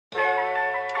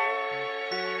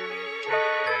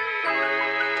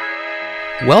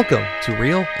Welcome to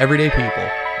Real Everyday People,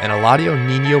 an Eladio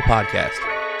Nino podcast.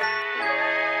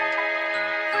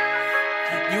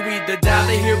 You either die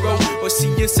the hero or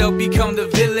see yourself become the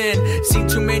villain. Seen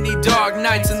too many dark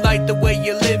nights and like the way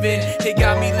you're living. It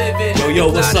got me living.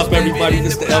 Yo, what's up, everybody?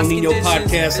 This is the El Nino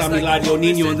podcast. I'm Eladio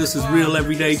Nino, and this is Real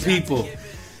Everyday People.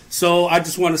 So I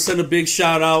just want to send a big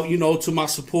shout out, to my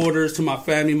supporters, to my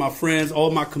family, my friends, all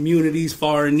my communities,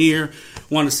 far and near.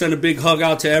 Want to send a big hug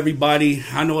out to everybody.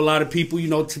 I know a lot of people,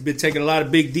 been taking a lot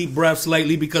of big, deep breaths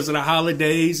lately because of the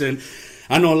holidays, and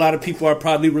I know a lot of people are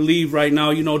probably relieved right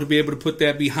now, to be able to put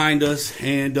that behind us.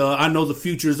 And I know the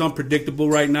future is unpredictable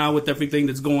right now with everything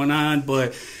that's going on.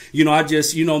 But, I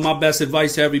just, my best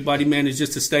advice to everybody, man, is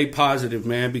just to stay positive,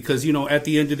 man. Because, at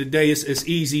the end of the day, it's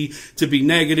easy to be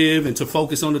negative and to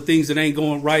focus on the things that ain't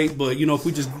going right. But, if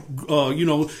we just,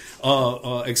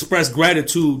 express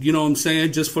gratitude,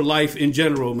 just for life in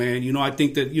general, man. I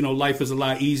think that, life is a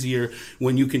lot easier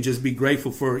when you can just be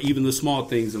grateful for even the small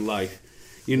things in life.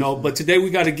 But today we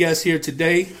got a guest here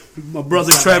today, my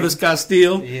brother Travis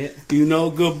Castillo. Yeah.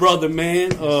 Good brother,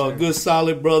 man. Good,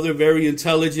 solid brother, very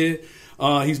intelligent.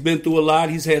 He's been through a lot.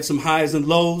 He's had some highs and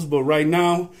lows, but right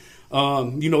now,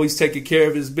 he's taking care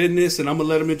of his business, and I'm going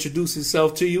to let him introduce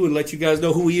himself to you and let you guys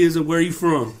know who he is and where he's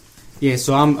from. Yeah,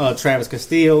 so I'm Travis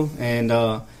Castillo, and,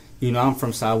 I'm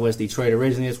from Southwest Detroit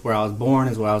originally. It's where I was born,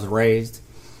 it's where I was raised.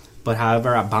 But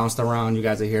however, I bounced around. You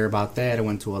guys will hear about that. I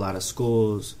went to a lot of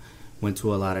schools. Went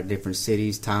to a lot of different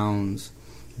cities, towns,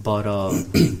 but,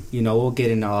 we'll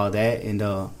get into all that, and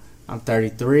I'm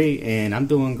 33, and I'm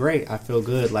doing great. I feel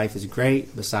good. Life is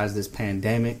great, besides this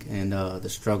pandemic and the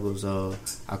struggles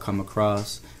I come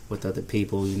across with other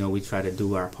people. We try to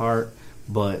do our part,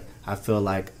 but I feel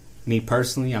like, me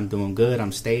personally, I'm doing good,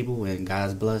 I'm stable, and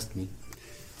God's blessed me.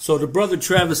 So the brother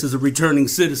Travis is a returning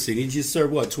citizen. He just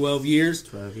served, 12 years?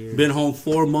 12 years. Been home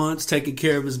 4 months, taking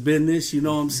care of his business, you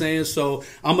know what I'm saying? So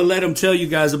I'm going to let him tell you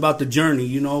guys about the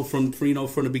journey, from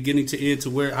the beginning to end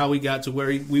to how he got to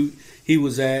where he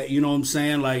was at, you know what I'm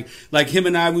saying? Like him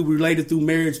and I, we related through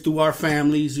marriage, through our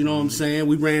families, you know what I'm saying?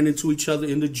 We ran into each other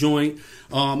in the joint.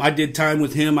 I did time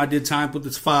with him. I did time with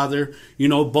his father,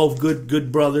 both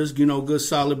good brothers, good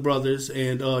solid brothers.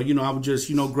 And, I was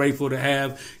just, grateful to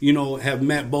have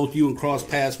met both you and cross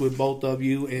paths with both of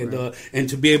you and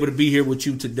to be able to be here with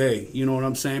you today. You know what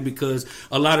I'm saying? Because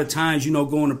a lot of times,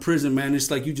 going to prison, man, it's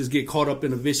like you just get caught up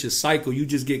in a vicious cycle. You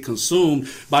just get consumed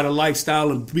by the lifestyle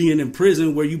of being in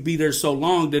prison where you be there so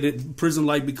long that prison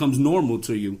life becomes normal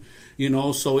to you.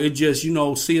 So it just,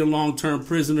 seeing long-term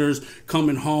prisoners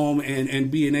coming home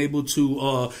and being able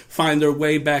to find their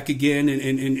way back again.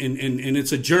 And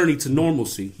it's a journey to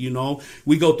normalcy.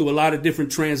 We go through a lot of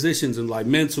different transitions in life,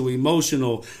 mental,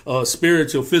 emotional,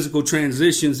 spiritual, physical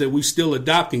transitions that we still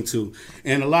adapting to.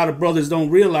 And a lot of brothers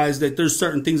don't realize that there's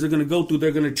certain things they're going to go through.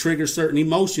 They're going to trigger certain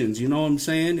emotions. You know what I'm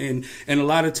saying? And a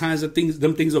lot of times them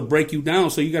things will break you down.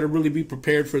 So you got to really be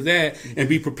prepared for that and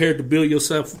be prepared to build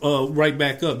yourself right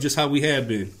back up, just how we have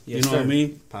been. Yes, what I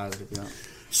mean? Positive, yeah.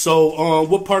 So,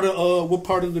 what part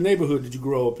of the neighborhood did you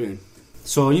grow up in?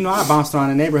 So, I bounced around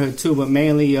the neighborhood too, but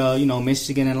mainly,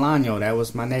 Michigan and Lano. That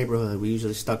was my neighborhood. We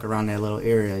usually stuck around that little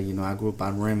area. I grew up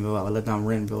on Renville. I lived on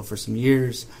Renville for some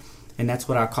years, and that's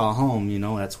what I call home.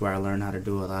 That's where I learned how to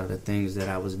do a lot of the things that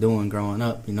I was doing growing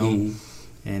up. Mm-hmm.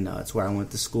 And it's where I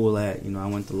went to school at. I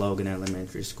went to Logan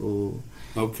Elementary School.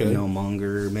 Okay.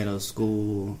 Munger Middle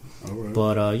School. All right.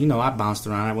 But, I bounced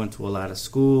around. I went to a lot of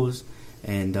schools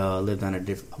and lived on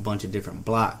a bunch of different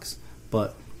blocks.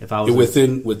 But if I was...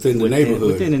 Within the neighborhood.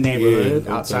 Within the neighborhood,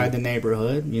 yeah, outside the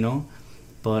neighborhood,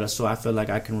 But so I feel like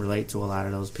I can relate to a lot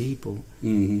of those people.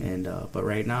 Mm-hmm. And but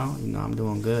right now, I'm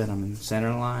doing good. I'm in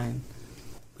center line.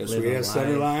 That's where you're at,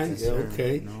 center line? Yes, yeah, sir.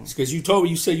 Okay. Because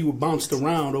you said you were bounced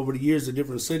around over the years to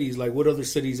different cities. Like, what other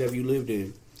cities have you lived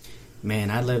in? Man,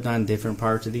 I lived on different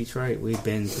parts of Detroit. We've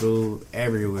been through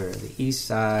everywhere. The east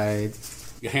side.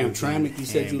 Hamtramck, you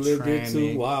said you lived there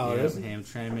too? Wow. Yeah,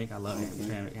 Hamtramck. I love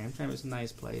Hamtramck. Hamtramck's a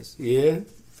nice place. Yeah?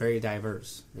 Very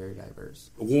diverse. Very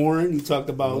diverse. Warren, you talked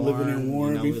about living in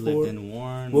Warren before? We lived in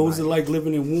Warren. What was it like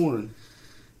living in Warren?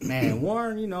 Man,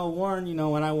 Warren,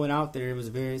 when I went out there,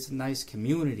 it's a nice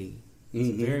community.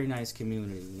 It's a very nice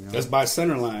community. That's by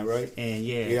Centerline, right? And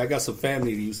yeah, I got some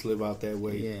family that used to live out that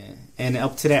way. Yeah, and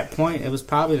up to that point, it was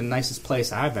probably the nicest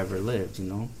place I've ever lived.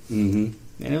 Mm-hmm.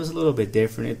 And it was a little bit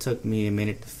different. It took me a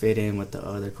minute to fit in with the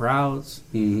other crowds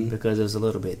because it was a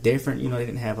little bit different. They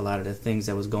didn't have a lot of the things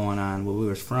that was going on where we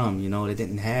were from. They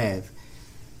didn't have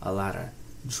a lot of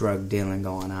drug dealing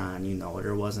going on.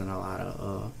 There wasn't a lot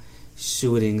of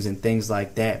shootings and things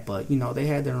like that. But they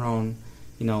had their own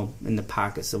you know, in the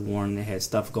pockets of Warren, they had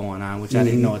stuff going on, which I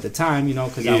didn't know at the time, you know,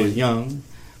 because I was young.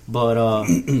 But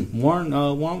Warren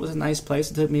was a nice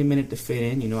place. It took me a minute to fit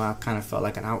in. You know, I kind of felt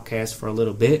like an outcast for a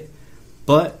little bit.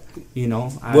 But, you know,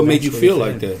 what made you feel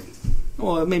like that?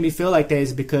 Well, it made me feel like that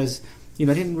is because, you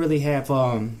know, they didn't really have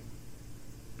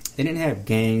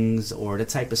gangs or the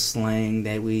type of slang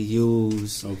that we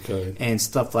use and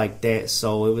stuff like that.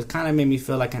 So it was kind of made me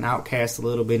feel like an outcast a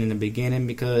little bit in the beginning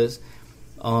because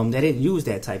they didn't use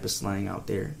that type of slang out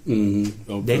there.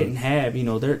 Mm-hmm. Okay. They didn't have, you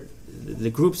know, the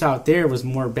groups out there was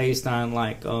more based on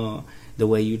like the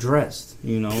way you dressed,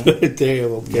 you know.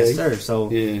 Damn, okay. Yes, sir. So,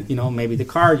 you know, maybe the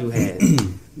car you had.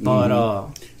 But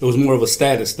it was more of a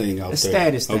status thing out there. A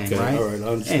status thing, right? All right, I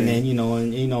understand. And then, you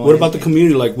know. What about the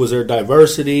community? Like, was there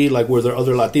diversity? Like, were there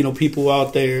other Latino people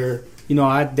out there? You know,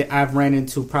 I've ran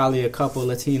into probably a couple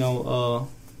Latino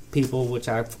people, which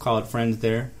I've called friends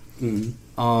there.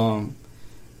 Mm-hmm.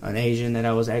 An Asian that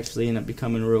I was actually ended up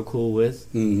becoming real cool with.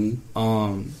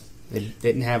 Mm-hmm. They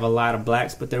didn't have a lot of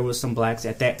blacks, but there was some blacks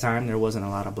at that time. There wasn't a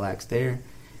lot of blacks there.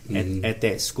 Mm-hmm. At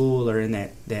that school or in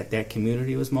that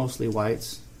community, it was mostly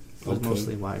whites.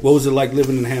 Mostly whites. What was it like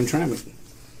living in Hamtramck?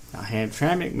 Now,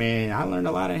 Hamtramck, man, I learned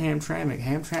a lot in Hamtramck.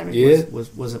 Hamtramck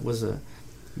was a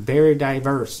very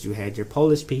diverse. You had your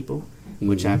Polish people,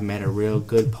 which I've met a real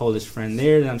good Polish friend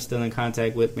there that I'm still in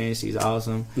contact with. Man, she's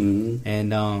awesome. Mm-hmm.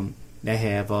 And they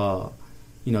have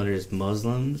you know, there's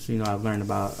Muslims. You know, I've learned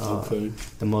about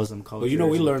the Muslim culture. Well, you know,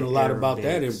 we learned a lot about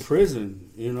that in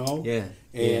prison. You know,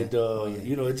 and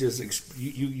you know, it just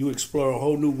you explore a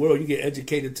whole new world. You get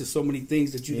educated to so many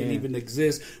things that you didn't even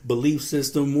exist: belief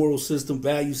system, moral system,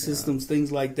 value systems,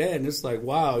 things like that. And it's like,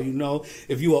 wow, you know,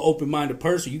 if you're an open-minded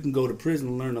person, you can go to prison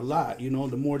and learn a lot. You know,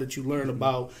 the more that you learn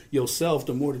about yourself,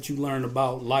 the more that you learn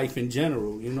about life in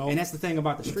general. You know, and that's the thing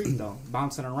about the street, though,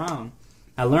 bouncing around.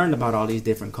 I learned about all these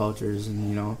different cultures and,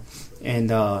 you know, and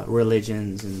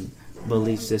religions and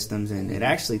belief systems, and it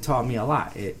actually taught me a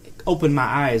lot. It opened my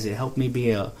eyes. It helped me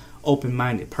be a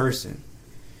open-minded person.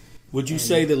 Would you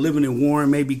say that living in Warren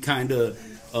maybe kind of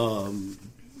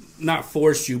not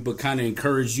forced you, but kind of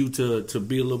encouraged you to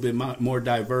be a little bit more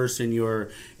diverse in your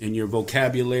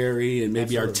vocabulary and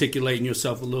maybe articulating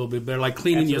yourself a little bit better, like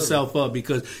cleaning yourself up?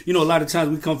 Because, you know, a lot of times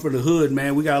we come from the hood,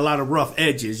 man. We got a lot of rough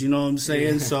edges, you know what I'm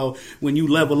saying? Yeah. So when you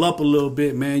level up a little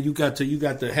bit, man, you got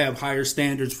to have higher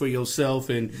standards for yourself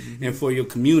and for your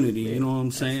community. You know what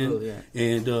I'm saying? Yeah.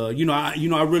 And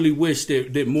I really wish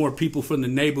that more people from the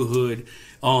neighborhood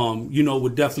you know,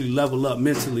 would definitely level up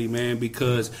mentally, man,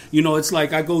 because, you know, it's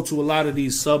like I go to a lot of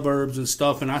these suburbs and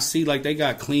stuff, and I see like they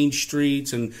got clean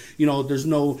streets and, you know, there's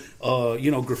no,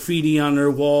 graffiti on their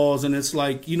walls. And it's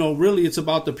like, you know, really it's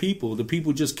about the people. The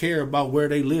people just care about where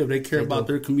they live. They care about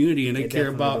their community, and they care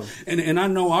about, and I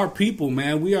know our people,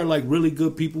 man, we are like really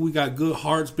good people. We got good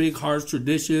hearts, big hearts,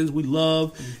 traditions. We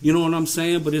love, you know what I'm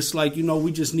saying? But it's like, you know,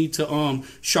 we just need to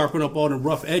sharpen up all the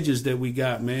rough edges that we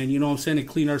got, man. You know what I'm saying? And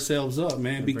clean ourselves up,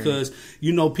 man. Because,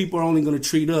 you know, people are only going to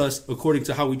treat us according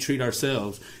to how we treat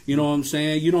ourselves. You know what I'm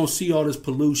saying? You don't see all this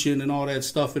pollution and all that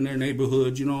stuff in their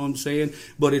neighborhood, you know what I'm saying?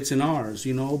 But it's in ours,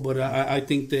 you know. But I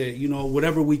think that, you know,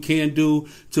 whatever we can do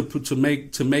to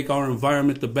make our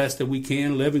environment the best that we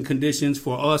can, living conditions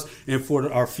for us and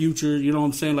for our future, you know what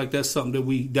I'm saying? Like, that's something that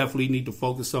we definitely need to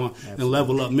focus on. Absolutely. And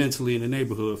level up mentally in the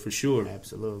neighborhood for sure.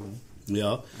 Absolutely.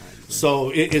 Yeah.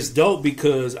 So it's dope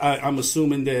because I'm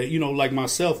assuming that, you know, like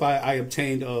myself, I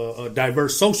obtained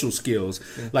diverse social skills.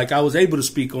 Yeah. Like I was able to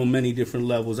speak on many different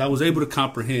levels. I was able to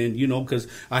comprehend, you know, because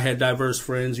I had diverse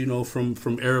friends, you know,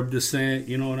 from Arab descent,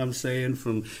 you know what I'm saying,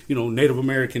 from, you know, Native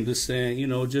American descent, you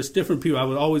know, just different people. I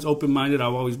was always open-minded.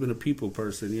 I've always been a people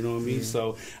person, you know what I mean? Yeah.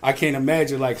 So I can't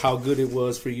imagine like how good it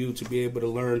was for you to be able to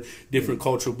learn different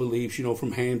cultural beliefs, you know,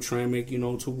 from Hamtramck, you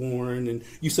know, to Warren. And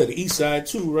you said the East Side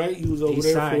too, right? You was over East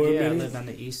there Side, for a minute? minute? I lived on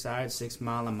the East Side, 6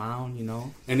 Mile a Mound, you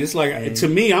know. And it's like, to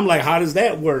me, I'm like, how does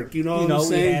that work? You know what I'm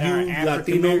saying? We had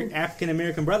our African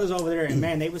American brothers over there, and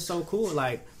man, they were so cool.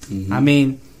 Like, I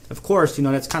mean, of course, you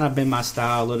know, that's kind of been my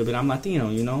style a little bit. I'm Latino,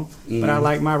 you know, but I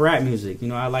like my rap music. You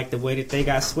know, I like the way that they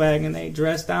got swag and they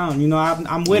dress down. You know,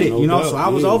 I'm with it, you know. So I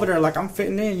was over there like, I'm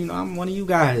fitting in, you know, I'm one of you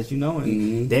guys, you know,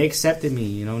 and they accepted me,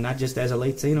 you know, not just as a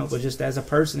Latino, but just as a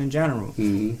person in general.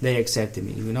 They accepted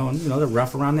me, you know, and, you know, they're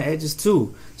rough around the edges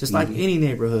too, just like any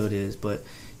neighborhood is. But,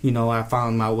 you know, I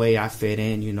found my way, I fit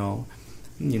in, you know,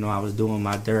 I was doing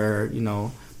my dirt, you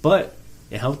know, but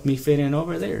it helped me fit in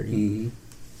over there.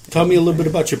 Tell me a little bit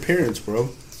about your parents, bro.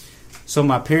 So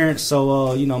my parents,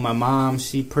 you know, my mom,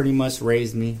 she pretty much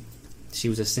raised me. She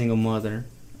was a single mother.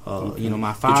 You know,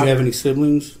 my father. Did you have any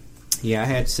siblings? Yeah, I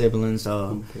had siblings.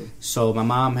 So my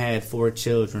mom had 4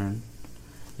 children.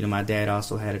 my dad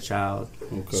also had a child.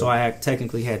 Okay. So I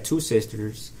technically had 2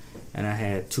 sisters, and I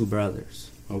had 2 brothers.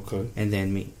 Okay. And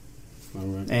then me. All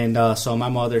right. And so my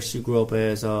mother, she grew up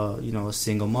as a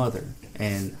single mother,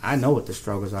 and I know what the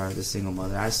struggles are as a single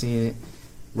mother. I seen it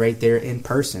right there in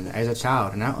person as a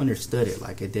child, and I understood it.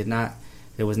 Like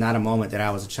there was not a moment that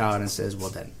I was a child and says, well,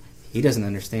 then he doesn't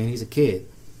understand. He's a kid.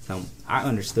 I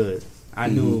understood. I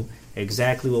knew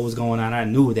exactly what was going on. I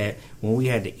knew that when we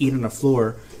had to eat on the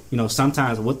floor,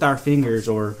 sometimes with our fingers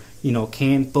or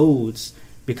canned foods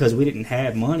because we didn't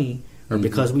have money. Or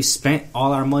because we spent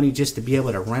all our money just to be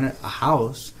able to rent a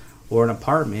house or an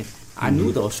apartment, I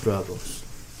knew those struggles.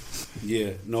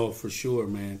 Yeah, no, for sure,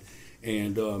 man.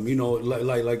 And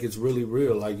like it's really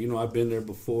real. Like I've been there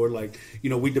before. Like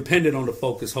we depended on the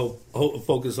Focus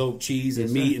Hope cheese and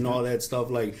meat and all that stuff.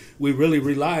 Like we really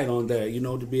relied on that.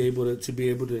 To be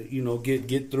able to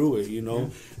get through it. Yeah.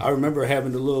 I remember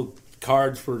having the little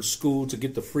cards for school to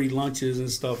get the free lunches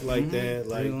and stuff like that.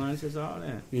 Like free lunches, all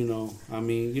that.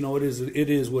 It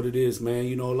is what it is,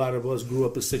 man. A lot of us grew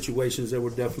up in situations that were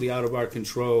definitely out of our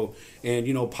control,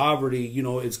 and poverty,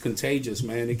 it's contagious,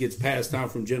 man. It gets passed down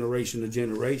from generation to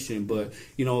generation. But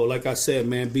like I said,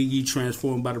 man, be ye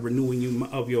transformed by the renewing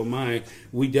of your mind.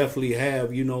 We definitely have,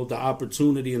 the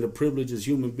opportunity and the privilege as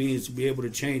human beings to be able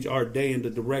to change our day and the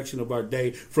direction of our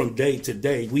day from day to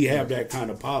day. We have that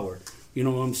kind of power. You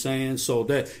know what I'm saying? So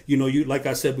that, you like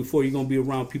I said before, you're going to be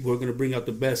around people who are going to bring out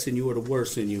the best in you or the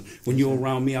worst in you. When you're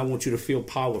around me, I want you to feel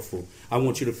powerful. I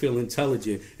want you to feel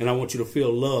intelligent. And I want you to feel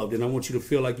loved. And I want you to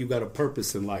feel like you got a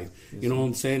purpose in life. You know what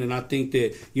I'm saying? And I think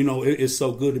that, it's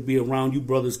so good to be around you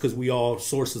brothers because we all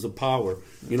sources of power.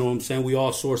 You know what I'm saying? We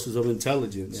all sources of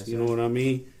intelligence. Yes, you know what I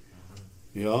mean?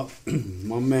 Yeah.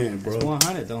 My man, bro. That's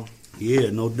 100, though. Yeah,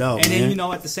 no doubt, and man.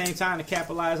 then, at the same time, to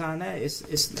capitalize on that,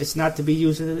 it's not to be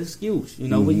used as an excuse.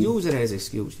 We use it as an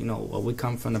excuse. Well, we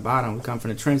come from the bottom, we come from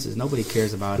the trenches. Nobody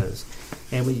cares about us,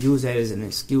 and we use that as an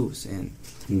excuse. And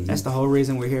that's the whole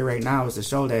reason we're here right now, is to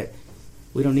show that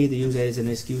we don't need to use that as an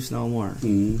excuse no more.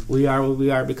 We are what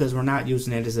we are because we're not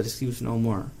using it as an excuse no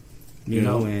more.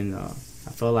 And I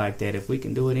feel like that if we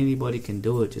can do it, anybody can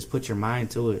do it. Just put your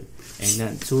mind to it. Ain't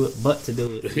nothing to it but to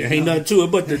do it. Ain't nothing to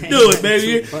it but to do it,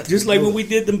 baby. Just like when we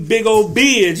did them big old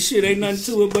bids, shit, ain't nothing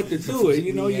to it but to do it.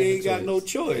 You ain't got no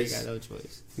choice. You got no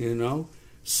choice.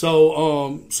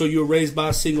 So you were raised by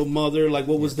a single mother. Like,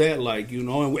 what was that like,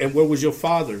 and where was your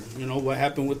father? What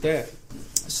happened with that?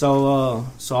 So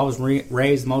I was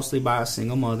raised mostly by a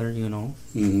single mother,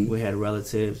 We had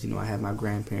relatives, I had my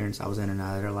grandparents. I was in and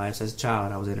out of their lives. As a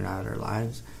child, I was in and out of their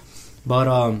lives. But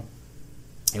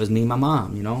it was me and my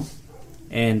mom,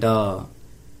 And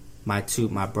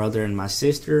my brother and my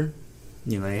sister,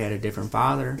 they had a different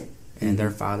father, and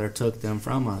their father took them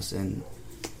from us. And,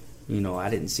 I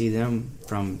didn't see them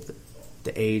from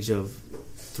the age of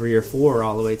 3 or 4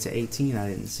 all the way to 18. I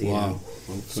didn't see them.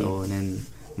 Okay. So, and then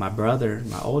my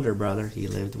older brother, he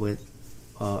lived with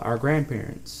our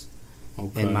grandparents.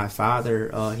 Okay. And my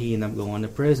father, he ended up going to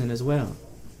prison as well.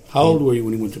 How old were you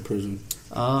when he went to prison?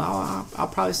 I'll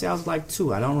probably say I was like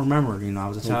 2. I don't remember. I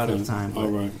was a child at the time. All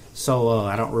right. So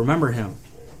I don't remember him.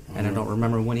 And I don't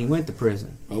remember when he went to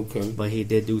prison. Okay. But he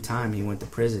did do time. He went to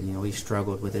prison. He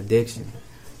struggled with addiction,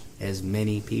 as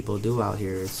many people do out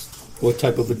here. What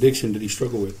type of addiction did he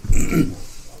struggle with?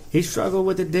 He struggled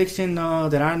with addiction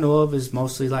that I know of is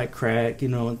mostly like crack,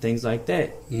 and things like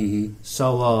that. Mm-hmm.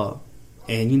 So,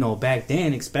 and back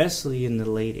then, especially in the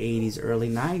late 80s, early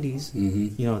 90s,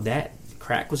 that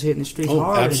crack was hitting the streets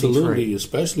hard. Absolutely, in Detroit.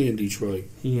 especially in Detroit.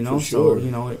 For sure.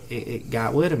 So, it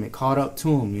got with him. It caught up to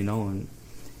him, and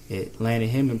it landed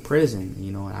him in prison,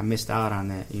 and I missed out on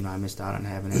that. I missed out on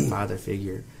having that father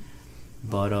figure.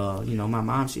 But, my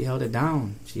mom, she held it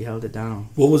down.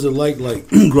 What was it like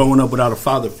growing up without a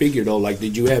father figure, though? Like,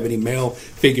 did you have any male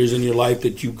figures in your life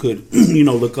that you could,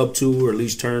 look up to or at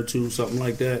least turn to, something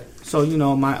like that? So,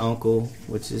 my uncle,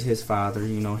 which is his father,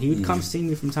 he would come see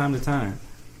me from time to time.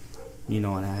 And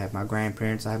I had my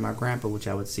grandparents, I had my grandpa, which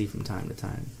I would see from time to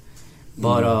time.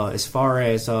 But as far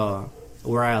as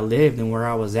where I lived and where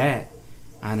I was at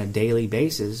on a daily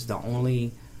basis, the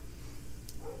only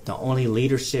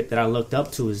leadership that I looked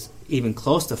up to is even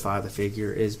close to father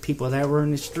figure is people that were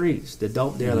in the streets, the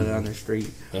dope dealer on the street,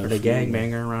 or the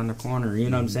gangbanger around the corner. You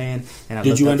know what I'm saying? And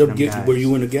did you end up getting? Were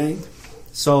you in a gang?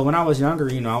 So when I was younger,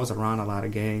 I was around a lot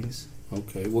of gangs.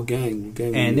 Okay, what gang?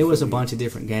 And there was a bunch of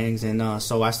different gangs, and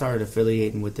so I started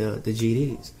affiliating with the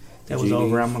GDs. That was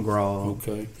over at McGraw.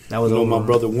 Okay, that was over. My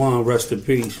brother Juan, rest in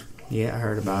peace. Yeah, I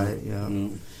heard about it. Yeah,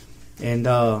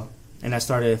 and I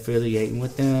started affiliating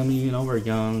with them. We're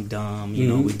young, dumb.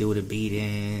 We do the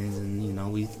beat-ins,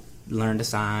 and we learn the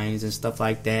signs and stuff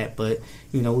like that. But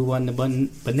we wasn't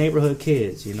but neighborhood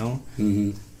kids,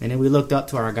 And then we looked up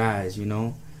to our guys,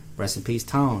 Rest in peace,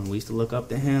 Tone. We used to look up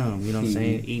to him. You know what I'm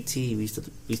saying? E.T. We used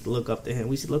to look up to him.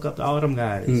 We used to look up to all them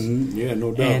guys. Yeah,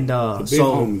 no doubt. And the big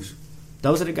so homies.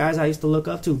 Those are the guys I used to look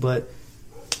up to. But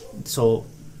so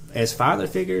as father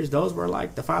figures, those were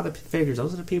like the father figures.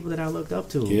 Those are the people that I looked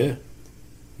up to.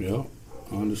 Yeah,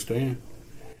 I understand.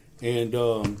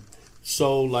 And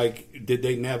so, like, did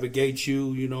they navigate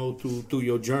you, through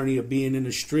your journey of being in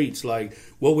the streets? Like,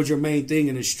 what was your main thing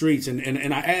in the streets?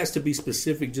 And I asked to be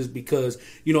specific just because,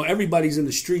 everybody's in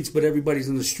the streets, but everybody's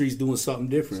in the streets doing something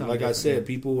different. I said,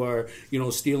 people are,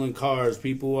 stealing cars.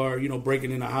 People are,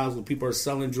 breaking into houses. People are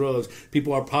selling drugs.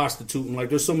 People are prostituting. Like,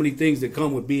 there's so many things that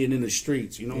come with being in the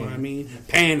streets. You know what I mean?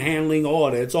 Panhandling, all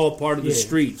that. It's all part of the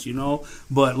streets,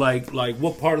 But, like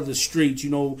what part of the streets,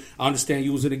 I understand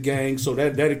you was in a gang, so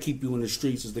that'll keep you in the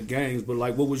streets is the gangs. But,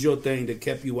 like, what was your thing that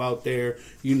kept you out there,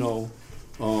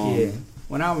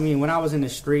 When I was in the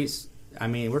streets,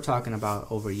 we're talking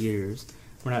about over years.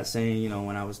 We're not saying,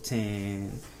 when I was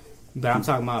 10, but I'm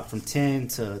talking about from 10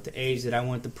 to the age that I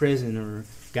went to prison or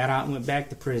got out and went back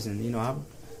to prison. I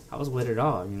was with it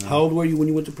all. How old were you when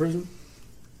you went to prison?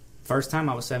 First time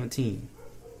I was 17.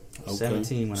 Okay.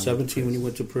 17 when you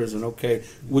went to prison. Okay.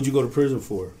 What'd you go to prison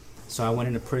for? So I went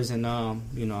into prison, I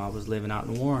was living out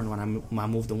in Warren when I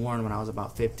moved to Warren when I was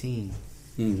about 15.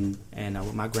 And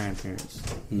with my grandparents.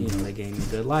 They gave me a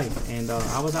good life. And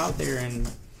I was out there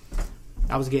and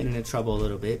I was getting into trouble a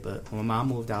little bit, but when my mom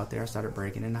moved out there, I started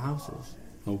breaking into houses.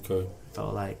 Okay.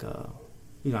 Felt like,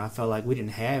 I felt like we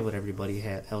didn't have what everybody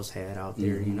else had out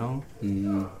there,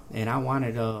 And I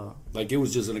wanted, like it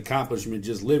was just an accomplishment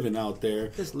just living out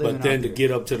there. But then to there.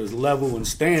 get up to the level and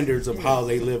standards of how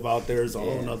they live out there is a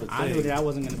whole other thing. I knew that I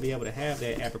wasn't going to be able to have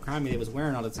that Abercrombie they was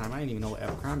wearing all the time. I didn't even know what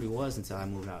Abercrombie was until I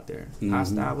moved out there.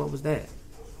 Hostile, what was that?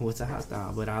 What's a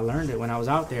hostile? But I learned it when I was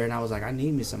out there, and I was like, I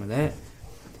need me some of that.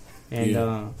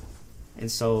 And and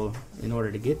so in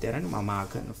order to get that, I knew my mom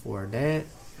couldn't afford that.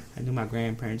 I knew my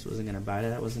grandparents wasn't going to buy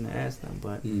that. I wasn't going to ask them.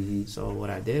 But so what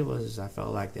I did was I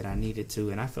felt like that I needed to,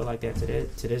 and I feel like that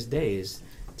to this day is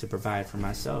to provide for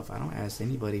myself. I don't ask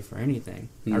anybody for anything.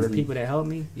 Are there people that help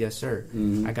me? Yes, sir.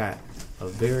 I got a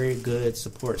very good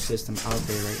support system out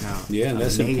there right now. Yeah, and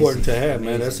that's important to have,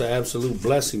 man. That's an absolute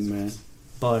blessing, man.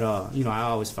 But, I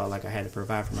always felt like I had to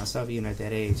provide for myself even at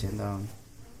that age. And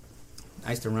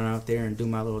I used to run out there and do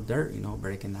my little dirt,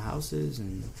 break into houses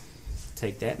and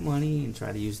take that money and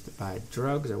try to use it to buy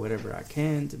drugs or whatever I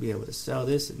can to be able to sell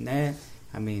this and that.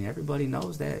 Everybody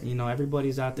knows that.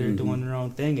 Everybody's out there doing their own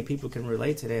thing, and people can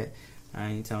relate to that. I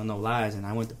ain't telling no lies, and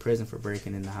I went to prison for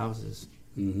breaking into houses.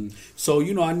 So,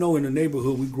 I know in the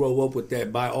neighborhood we grow up with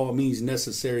that by all means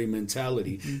necessary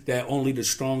mentality, that only the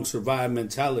strong survive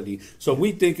mentality. So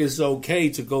we think it's okay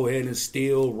to go ahead and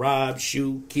steal, rob,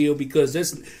 shoot, kill, because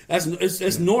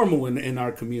that's normal in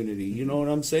our community. You know what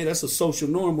I'm saying? That's a social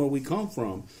norm where we come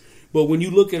from. But when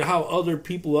you look at how other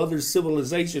people, other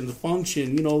civilizations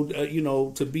function,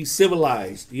 to be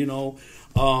civilized,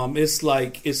 it's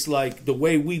like the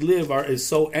way we live is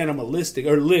so animalistic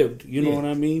or lived, you know what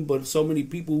I mean? But so many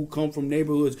people who come from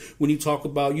neighborhoods, when you talk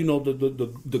about,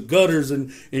 the gutters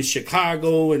in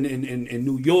Chicago and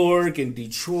New York and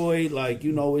Detroit,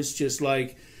 it's just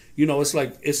like,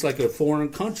 it's like a foreign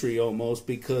country almost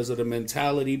because of the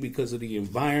mentality, because of the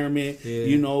environment.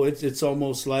 It's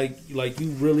almost like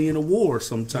you really in a war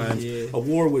sometimes. A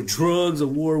war with drugs, a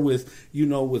war with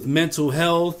with mental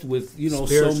health, with spiritual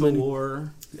so many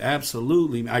war.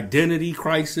 Absolutely, identity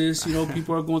crisis.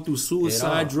 People are going through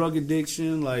suicide, drug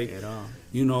addiction.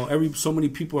 So many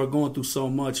people are going through so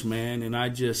much, man. And I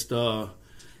just.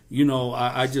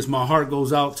 I just, my heart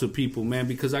goes out to people, man,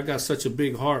 because I got such a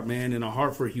big heart, man, and a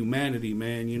heart for humanity,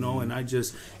 man, and I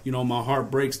just, my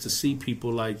heart breaks to see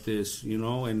people like this,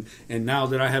 and now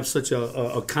that I have such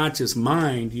a conscious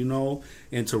mind,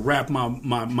 and to wrap my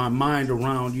mind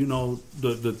around,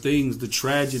 the things, the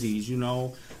tragedies,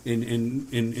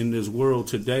 in this world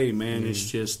today, man,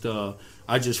 it's just,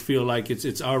 I just feel like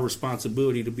it's our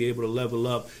responsibility to be able to level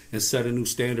up and set a new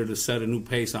standard, to set a new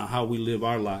pace on how we live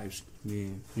our lives. Yeah.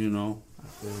 I feel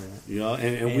that.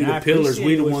 And we the pillars,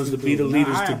 we the ones to be the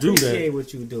leaders to do that. I appreciate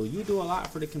what you do. You do a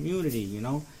lot for the community,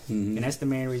 and that's the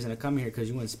main reason to come here, because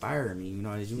you inspire me.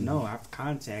 As you know, I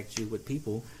contact you with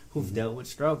people who've dealt with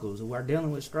struggles, who are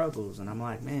dealing with struggles, and I'm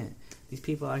like, man, these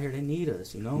people out here, they need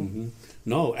us,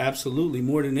 No, absolutely,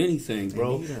 more than anything,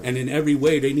 bro. And in every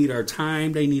way, they need our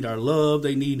time, they need our love,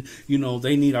 they need,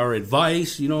 they need our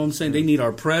advice, you know what I'm saying? They need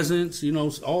our presence,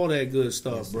 all that good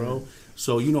stuff, bro.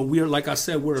 So, you know, we're, like I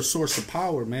said, we're a source of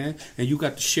power, man. And you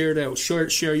got to share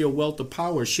your wealth of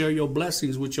power, share your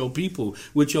blessings with your people,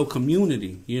 with your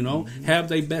community, you know. Have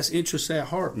their best interests at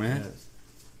heart, man. Yes.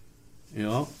 You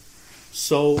know.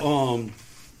 So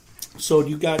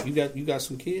you got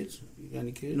some kids? You got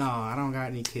any kids? No, I don't got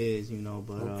any kids, you know,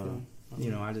 but Okay. you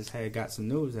know, I just got some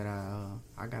news that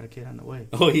I got a kid on the way.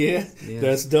 Oh yeah? Yeah.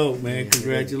 That's dope, man. Yeah,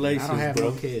 Congratulations, I don't have bro.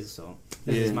 no kids, so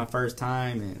this Yeah. is my first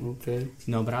time, and Okay.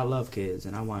 you know, but I love kids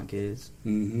and I want kids.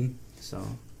 Mm-hmm. So,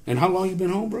 And how long you been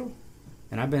home, bro?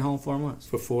 and I've been home 4 months.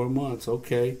 For 4 months.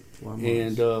 Okay. 4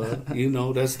 months. And you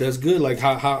know, that's good. Like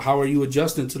how are you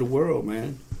adjusting to the world,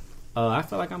 man? I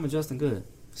feel like I'm adjusting good.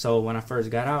 So when I first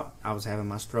got out, I was having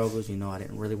my struggles. You know, I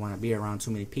didn't really want to be around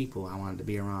too many people. I wanted to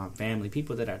be around family,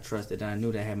 people that I trusted, that I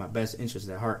knew that had my best interests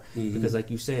at heart. Mhm. Because,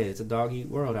 like you said, it's a dog-eat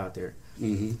world out there.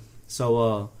 Mm-hmm.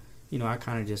 So, you know, I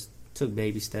kind of just took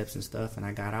baby steps and stuff, and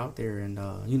I got out there, and,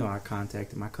 you know, I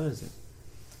contacted my cousin.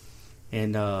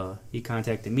 And he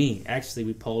contacted me. Actually,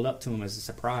 we pulled up to him as a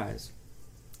surprise.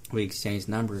 We exchanged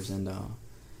numbers and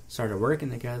started working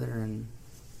together. And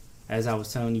as I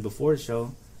was telling you before the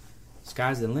show,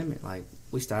 sky's the limit. Like,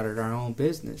 we started our own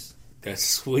business. That's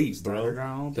sweet, bro. Started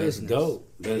our own That's business. dope.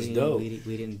 That's dope.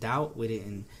 We didn't doubt. We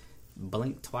didn't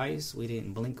blink twice. We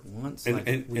didn't blink once. And- Like,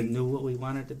 and- we and- knew what we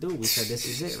wanted to do. We said, this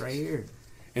is it right here.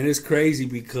 And it's crazy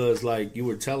because, like, you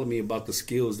were telling me about the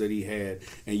skills that he had,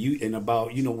 and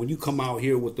about, you know, when you come out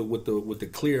here with the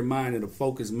clear mind and the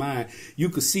focused mind, you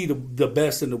could see the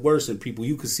best and the worst in people.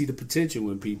 You could see the potential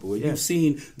in people. And Yeah. you've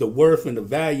seen the worth and the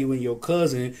value in your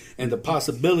cousin and the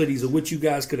possibilities of what you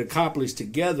guys could accomplish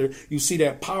together. You see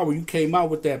that power. You came out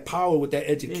with that power, with that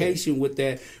education, with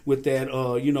that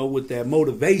you know, with that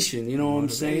motivation. You know what I'm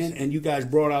saying? And you guys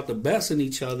brought out the best in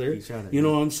each other. You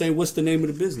know what I'm saying? What's the name of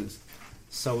the business?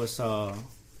 So it's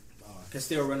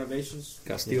Castillo Renovations.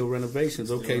 Castillo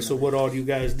Renovations. Okay, so what all do you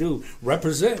guys do?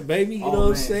 Represent, baby. You know what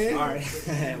I'm saying? All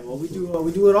right. Well, we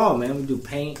do it all, man. We do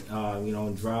paint, you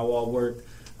know, drywall work.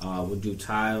 We do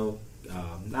tile,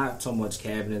 not so much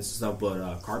cabinets and stuff,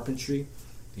 but carpentry.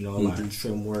 You know, a lot of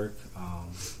trim work,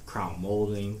 crown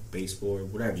molding,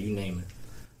 baseboard, whatever you name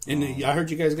it. And I heard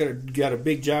you guys got a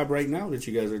big job right now that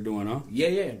you guys are doing, huh?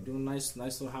 Yeah, doing a nice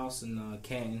little house in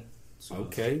Canton. So,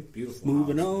 Okay. beautiful.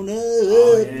 Moving house. on up.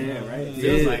 Oh yeah, right.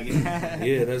 Feels Yeah. like it.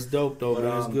 Yeah, that's dope though, But,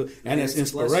 man. That's good, and man, it's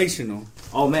it's a blessing. inspirational.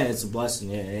 Oh man, it's a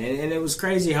blessing, yeah. And it was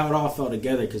crazy how it all fell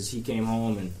together because he came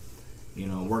home and, you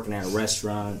know, working at a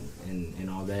restaurant and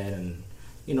all that, and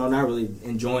you know, not really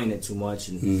enjoying it too much.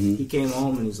 And he came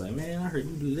home and he's like, "Man, I heard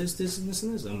you do this, and this,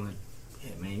 and this." I'm like,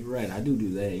 "Yeah, man, you're right. I do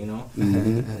that, you know."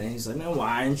 And then he's like, "Man,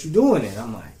 why aren't you doing it?"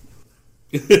 I'm like,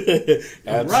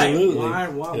 Absolutely.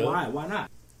 "Right? Yeah. Why not?"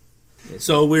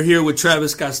 So we're here with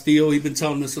Travis Castillo. He's been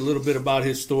telling us a little bit about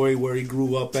his story, where he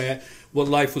grew up at, what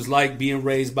life was like being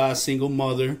raised by a single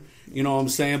mother. You know what I'm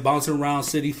saying? Bouncing around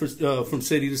from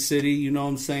city to city. You know what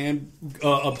I'm saying?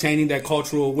 Obtaining that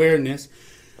cultural awareness.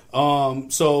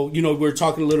 So, you know, we're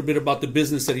talking a little bit about the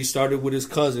business that he started with his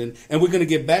cousin, and we're going to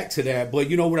get back to that. But,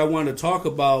 you know, what I wanted to talk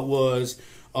about was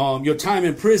your time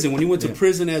in prison. When you went to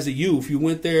prison as a youth, you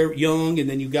went there young and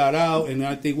then you got out, and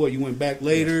I think, you went back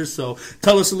later. So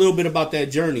tell us a little bit about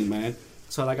that journey, man.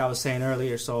 So like I was saying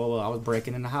earlier, so I was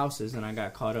breaking into houses and I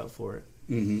got caught up for it.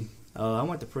 Mm-hmm. I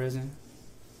went to prison.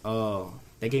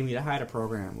 They gave me the HIDA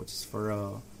program, which is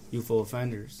for youthful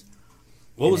offenders.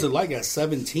 What was it like at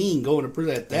 17 going to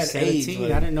prison at that age?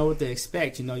 I didn't know what to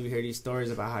expect. You know, you hear these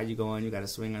stories about how you go in, you got to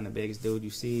swing on the biggest dude you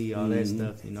see, all that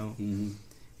stuff, you know. Mm-hmm.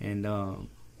 And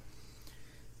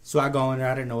so I go in there,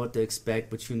 I didn't know what to expect,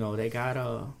 but you know, they got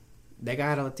a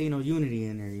Latino unity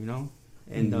in there, you know.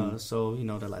 And so, you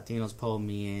know, the Latinos pulled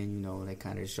me in, you know, they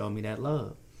kind of showed me that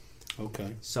love.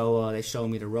 Okay. So they showed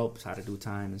me the ropes, how to do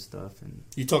time and stuff. And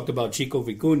You talked about Chico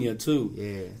Vicuña, too.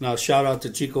 yeah. Now, shout out to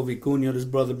Chico Vicuña. This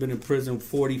brother been in prison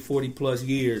 40 plus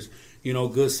years. You know,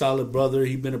 good, solid brother.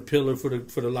 He been a pillar for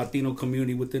the Latino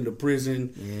community within the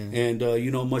prison. Yeah. And, you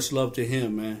know, much love to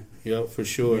him, man. Yeah, for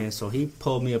sure. Yeah, so he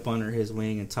pulled me up under his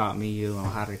wing and taught me, you know,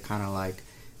 how to kind of like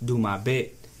do my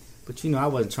bit. But, you know, I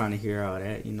wasn't trying to hear all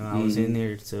that. You know, I was in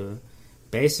there to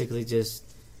basically just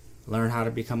learn how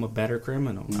to become a better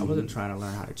criminal. I wasn't trying to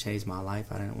learn how to change my life.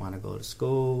 I didn't want to go to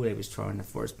school. They was trying to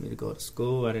force me to go to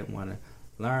school. I didn't want to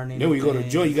learn anything. Then when you go to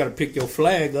jail, you got to pick your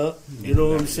flag up. You know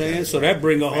what I'm saying? So that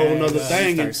bring a whole nother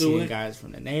thing start into seeing it. guys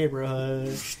from the neighborhood,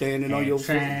 Standing on your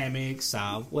foot. Tramic,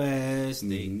 Southwest,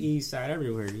 the East Side,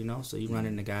 everywhere. You know, so you run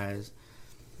into guys,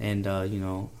 and you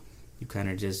know, you kind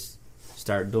of just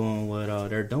start doing what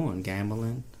they're doing,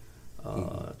 gambling,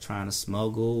 trying to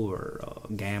smuggle or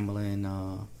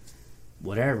gambling,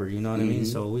 whatever. You know what I mean?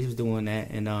 So we was doing that,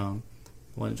 and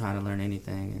Wasn't trying to learn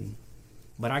anything,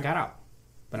 but I got out.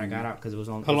 But I got out because it was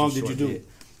only. How long did you do? Hit.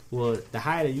 Well,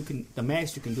 the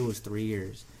max you can do is 3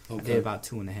 years. Okay. I did about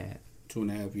 2.5.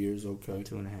 2.5 years, okay.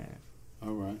 2.5.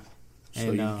 All right.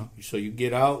 And so you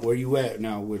get out. Where you at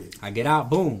now with it? I get out.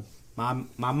 Boom. My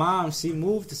mom, she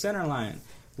moved to Centerline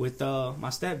with my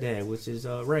stepdad, which is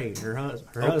Ray, her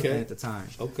husband at the time.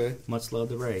 Okay. Much love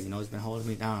to Ray. You know, he's been holding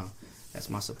me down. That's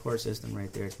my support system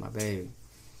right there. It's my baby.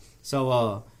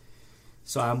 So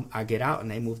I get out,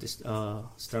 and they moved to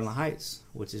Sterling Heights,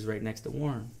 which is right next to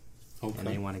Warren. Okay. And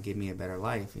they want to give me a better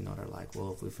life. You know, they're like,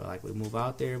 well, if we feel like we move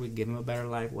out there, we give him a better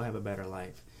life, we'll have a better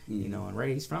life. Mm-hmm. You know, and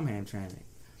Ray's from Hamtramck.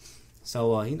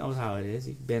 So he knows how it is.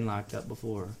 He's been locked up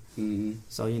before. Mm-hmm.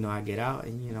 So, you know, I get out,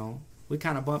 and, you know, we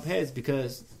kind of bump heads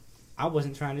because I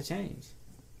wasn't trying to change.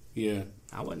 Yeah.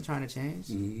 I wasn't trying to change.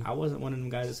 Mm-hmm. I wasn't one of them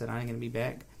guys that said I ain't going to be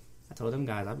back. I told them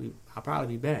guys I'll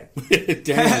probably be back.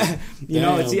 Damn. You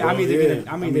know, it's, bro, I'm either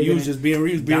gonna you was just being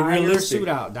realistic.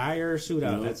 Die or shoot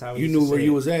out. That's how you knew where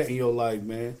you was at in your life,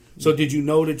 man. So did you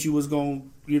know that you was going?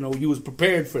 You know, you was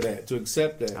prepared for that, to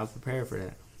accept that. I was prepared for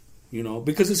that. You know,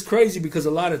 because it's crazy. Because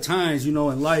a lot of times, you know,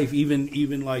 in life,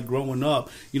 even like growing up,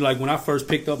 you know, like when I first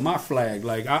picked up my flag,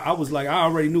 like I was like, I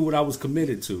already knew what I was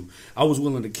committed to. I was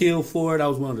willing to kill for it. I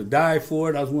was willing to die for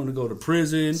it. I was willing to go to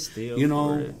prison.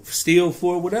 Steal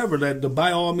for it, whatever. That the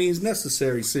by all means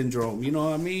necessary syndrome. You know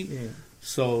what I mean? Yeah.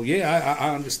 So yeah,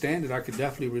 I understand it. I could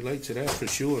definitely relate to that for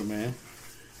sure, man.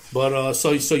 But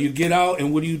so you get out,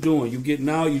 and what are you doing? You getting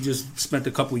out? You just spent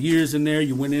a couple years in there.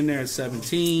 You went in there at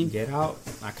 17. Get out.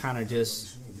 I kind of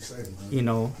just, you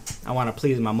know, I want to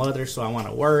please my mother, so I want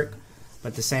to work. But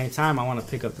at the same time, I want to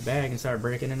pick up the bag and start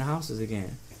breaking into houses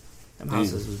again. Them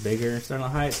houses was bigger in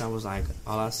Sterling Heights. I was like,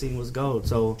 all I seen was gold.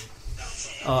 So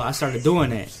I started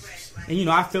doing that. And, you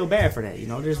know, I feel bad for that. You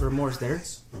know, there's remorse there.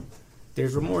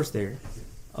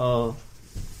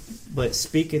 But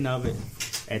speaking of it,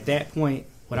 at that point,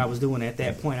 what I was doing at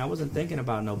that point, I wasn't thinking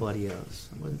about nobody else.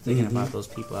 I wasn't thinking about those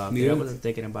people out there. I wasn't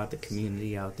thinking about the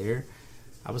community out there.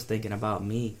 I was thinking about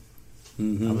me.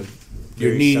 Mm-hmm.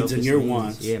 Your needs and your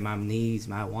wants. Yeah, my needs,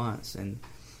 my wants, and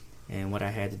what I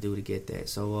had to do to get that.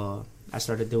 So I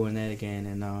started doing that again,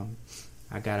 and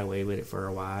I got away with it for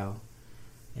a while.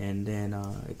 And then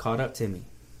it caught up to me,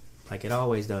 like it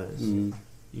always does. Mm-hmm.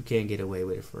 You can't get away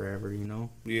with it forever, you know?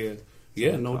 Yeah.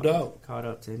 Yeah, no doubt. Caught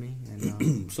up to me.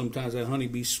 And sometimes that honey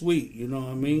be sweet, you know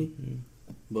what I mean? Mm-hmm.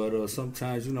 But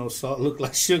sometimes, you know, salt look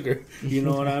like sugar, you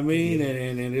know what I mean? Yeah.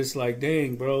 And it's like,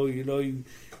 dang, bro, you know, you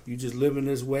just living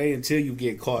this way until you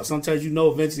get caught. Sometimes you know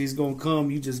eventually it's going to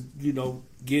come. You just, you know,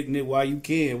 getting it while you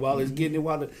can, while it's getting it,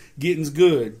 while the getting's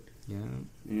good. Yeah.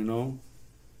 You know?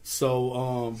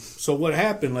 So what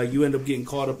happened? Like, you end up getting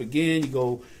caught up again. You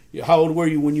go, how old were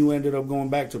you when you ended up going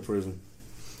back to prison?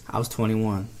 I was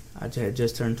 21. I had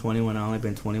just turned 21. I only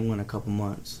been 21 a couple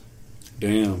months.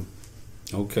 Damn.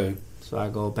 Okay. So I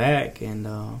go back, and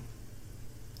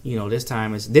you know, this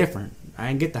time it's different. I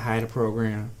didn't get the HIDA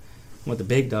program. I'm with the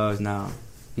big dogs now.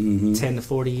 Mm-hmm. 10 to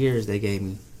 40 years they gave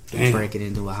me breaking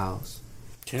into a house.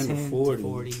 10 to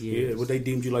 40 years. Yeah. Well, they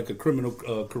deemed you like a criminal,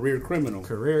 career criminal.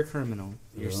 Career criminal.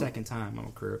 Yeah. Your second time, I'm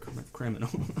a career criminal.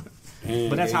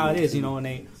 But that's how it is, you know. And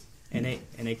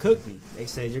they cooked me. They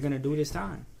said, you're gonna do this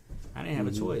time. I didn't have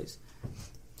a choice.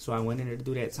 So I went in there to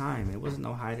do that time. It wasn't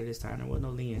no HIDA this time. There was no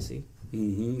leniency.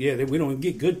 Mm-hmm. Yeah, we don't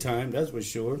get good time, that's for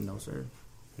sure. No, sir.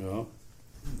 Yeah.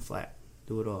 Flat.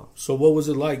 Do it all. So what was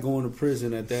it like going to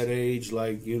prison at that age?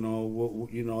 Like, you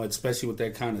know, especially with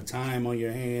that kind of time on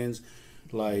your hands.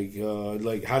 Like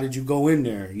how did you go in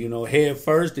there? You know, head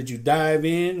first? Did you dive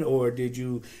in, or did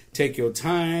you take your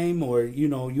time? Or, you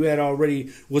know, you had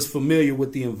already was familiar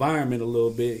with the environment a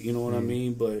little bit, you know what I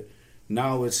mean? But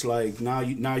now it's like now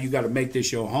you got to make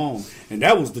this your home, and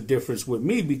that was the difference with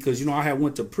me, because, you know, I had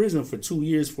went to prison for 2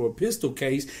 years for a pistol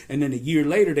case, and then a year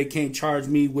later they can't charge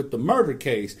me with the murder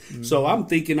case. Mm-hmm. So I'm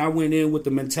thinking I went in with the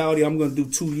mentality I'm going to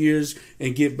do 2 years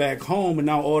and get back home, and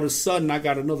now all of a sudden I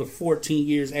got another 14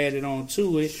 years added on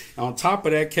to it. On top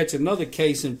of that, catch another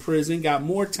case in prison, got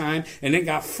more time, and then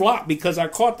got flopped because I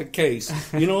caught the case.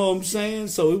 You know what I'm saying?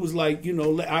 So it was like, you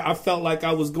know, I felt like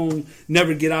I was going to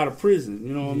never get out of prison.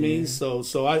 You know what I mean?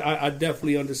 So I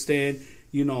definitely understand,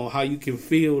 you know, how you can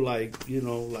feel like, you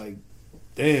know, like,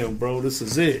 damn, bro, this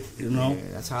is it, you know?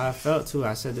 Yeah, that's how I felt, too.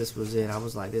 I said this was it. I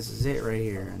was like, this is it right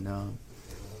here. And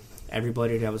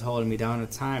everybody that was holding me down at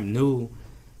the time knew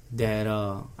that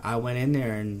I went in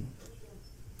there and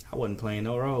I wasn't playing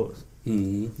no roles.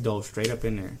 Mm-hmm. Dove straight up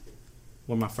in there.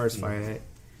 Where my first fight at,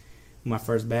 where my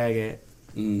first bag at,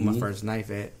 where my first knife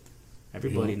at.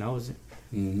 Everybody knows it.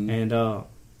 Mm-hmm. And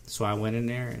So I went in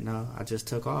there and I just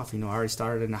took off. I already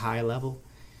started in the high level,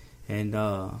 and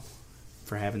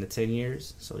for having the 10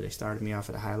 years, so they started me off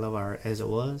at a high level as it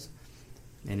was,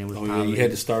 and it was. Yeah, you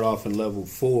had to start off in level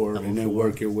 4 and then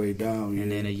work your way down.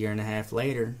 And then a year and a half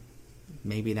later,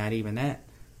 maybe not even that,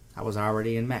 I was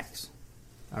already in max,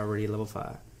 already level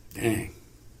 5. Dang.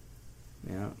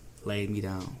 Yeah, laid me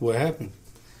down. What happened?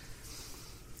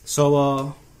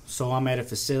 So I'm at a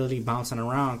facility bouncing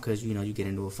around because, you get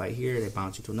into a fight here, they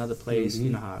bounce you to another place. Mm-hmm.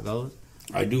 You know how it goes.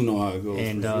 I do know how it goes.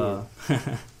 And sure.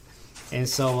 and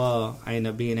so I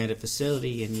ended up being at a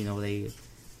facility, and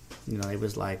they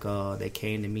was like they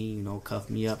came to me, cuffed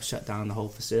me up, shut down the whole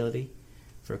facility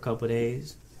for a couple of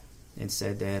days, and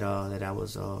said that I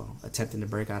was attempting to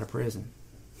break out of prison.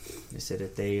 They said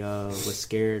that they was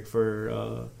scared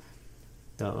for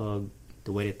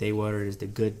the way that they were is the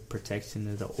good protection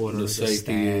of the order, the safety,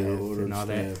 staff, and all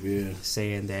that.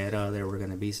 Saying that there were going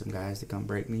to be some guys to come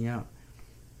break me out.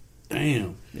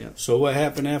 Damn. Yeah. So what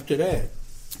happened after that?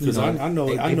 Because I know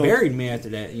they buried me after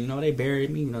that. They buried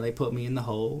me. They put me in the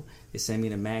hole. They sent me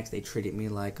to max. They treated me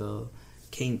like a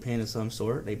kingpin of some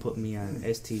sort. They put me on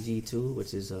STG2,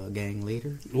 which is a gang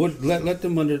leader. Let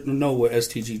them know what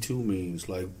STG2 means.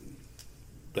 Like,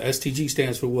 the STG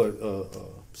stands for what?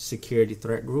 Security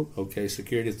Threat Group. Okay,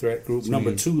 Security Threat Group.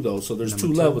 Number 2, though. So there's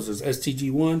 2 levels. There's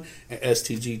STG1 and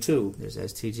STG2. There's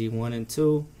STG1 and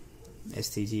 2.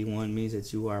 STG1 means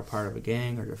that you are part of a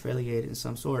gang or you're affiliated in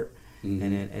some sort. Mm-hmm.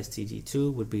 And then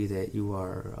STG2 would be that you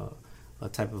are a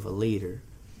type of a leader,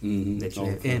 that you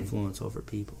have influence over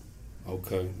people.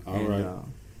 Okay, all right.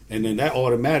 And then that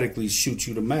automatically shoots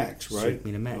you to max, right? Shoot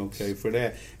me to max. Okay, for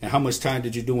that. And how much time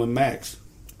did you do in max?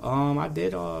 I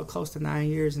did close to 9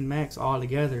 years in max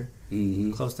altogether.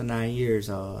 Mm-hmm. Close to 9 years.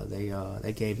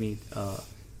 They gave me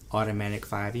automatic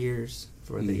 5 years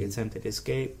for the attempted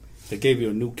escape. They gave you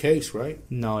a new case, right?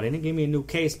 No, they didn't give me a new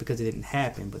case because it didn't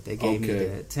happen, but they gave me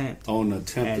the attempt. On the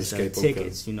attempt as escape,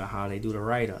 tickets, you know how they do the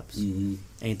write-ups. Mm-hmm.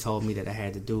 And told me that I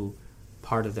had to do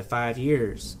part of the 5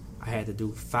 years. I had to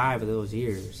do 5 of those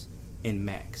years in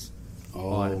max.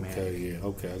 Oh, automatic. Okay, yeah,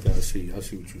 okay. I see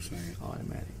what you're saying.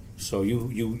 Automatic. So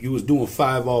you was doing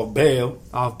 5 off bail.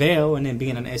 Off bail, and then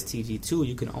being on STG2,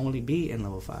 you can only be in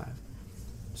level 5.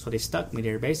 So they stuck me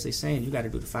there, basically saying you got to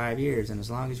do the 5 years, and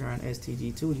as long as you're on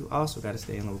STG2, you also got to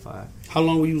stay in level 5. How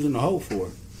long were you in the hole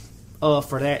for?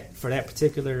 For that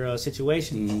particular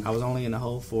situation, I was only in the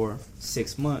hole for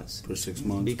 6 months. For 6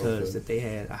 months, because that they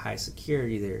had a high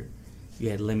security there. You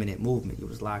had limited movement. You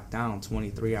was locked down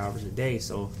 23 hours a day,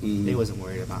 so they wasn't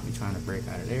worried about me trying to break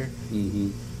out of there. Mm-hmm.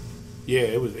 Yeah,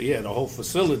 it was. Yeah, the whole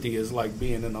facility is like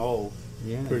being in the hole.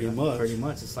 Yeah, pretty much. Pretty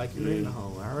much, it's like you're in the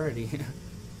hole already.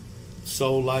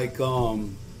 So, like,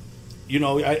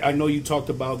 I know you talked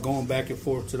about going back and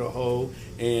forth to the hole,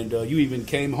 and you even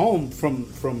came home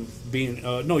from being.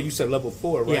 No, you said level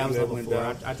 4, right? Yeah, I was level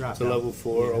 4. I dropped to down. level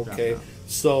 4. Yeah, okay.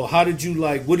 So, how did you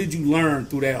what did you learn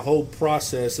through that whole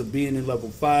process of being in level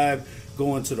 5,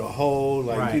 going to the hole,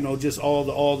 just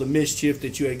all the mischief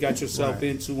that you had got yourself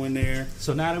into in there?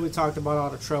 So now that we talked about all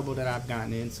the trouble that I've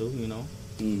gotten into,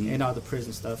 and all the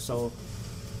prison stuff, so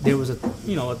there was a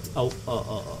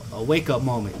wake up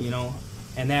moment,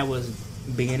 and that was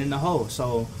being in the hole.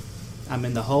 So I'm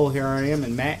in the hole. Here I am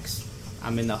in max.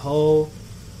 I'm in the hole.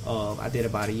 I did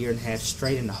about a year and a half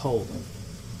straight in the hole.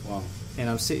 Wow. And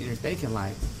I'm sitting there thinking,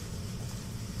 like,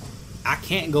 I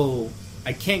can't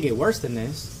get worse than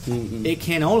this. Mm-hmm. It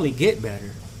can only get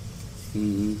better.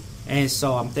 Mm-hmm. And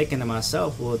so I'm thinking to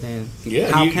myself, well, then,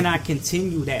 how can I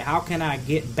continue that? How can I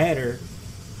get better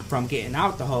from getting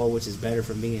out the hole, which is better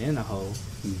from being in the hole,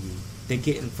 than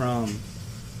getting from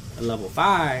a level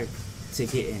 5 to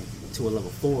getting to a level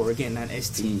 4, getting on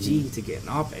STG to getting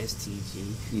off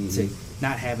STG, to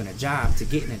not having a job to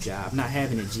getting a job, not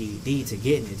having a GED to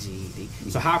getting a GED.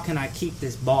 So how can I keep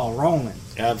this ball rolling?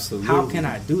 Absolutely. How can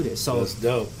I do this? So that's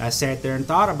dope. I sat there and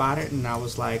thought about it, and I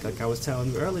was like I was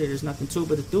telling you earlier, there's nothing to it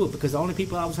but to do it, because the only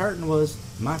people I was hurting was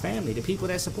my family, the people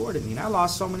that supported me. And I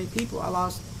lost so many people. I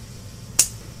lost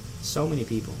so many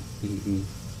people. Mm-hmm.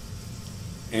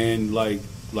 And like,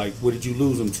 what did you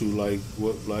lose them to? Like,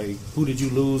 what? Like, who did you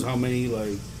lose? How many?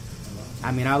 Like,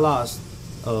 I mean, I lost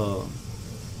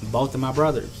both of my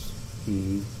brothers.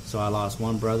 Mm-hmm. So I lost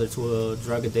one brother to a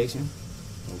drug addiction.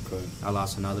 Okay. I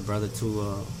lost another brother to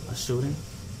a shooting.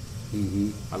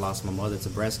 Mm-hmm. I lost my mother to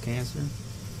breast cancer.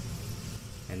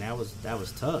 And that was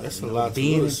tough. That's a lot to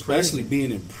do, especially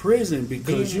being in prison,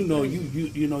 because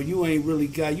you ain't really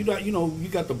got you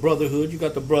got the brotherhood, you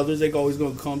got the brothers. They always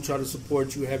gonna come try to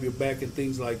support you, have your back, and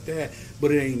things like that.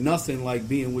 But it ain't nothing like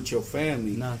being with your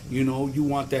family. Nothing. You know, you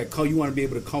want to be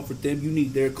able to comfort them. You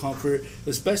need their comfort,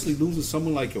 especially losing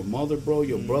someone like your mother, bro,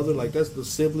 your brother. Like that's the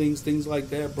siblings, things like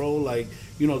that, bro. Like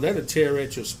that'll tear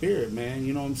at your spirit, man.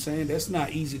 You know what I'm saying? That's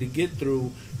not easy to get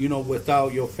through.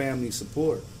 Without your family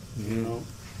support. Mm-hmm. You know.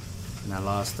 And I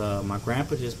lost, my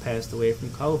grandpa just passed away from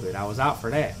COVID. I was out for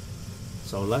that.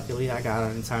 So luckily I got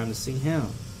out in time to see him.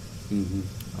 Mm-hmm.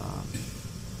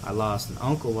 I lost an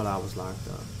uncle when I was locked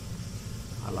up.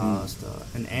 I lost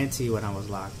an auntie when I was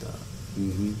locked up.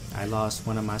 Mm-hmm. I lost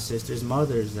one of my sister's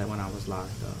mothers when I was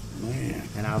locked up. Man.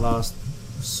 And I lost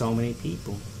so many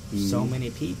people. Mm-hmm. So many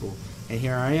people. And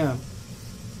here I am,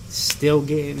 still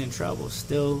getting in trouble.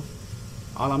 Still,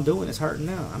 all I'm doing is hurting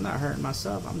them. I'm not hurting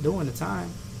myself. I'm doing the time.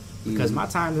 Because my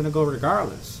time's going to go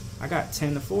regardless. I got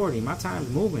 10 to 40. My time's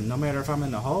moving. No matter if I'm in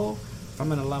the hole, if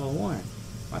I'm in a level 1.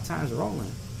 My time's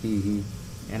rolling. Mm-hmm.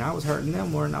 And I was hurting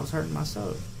them more than I was hurting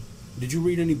myself. Did you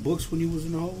read any books when you was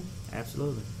in the hole?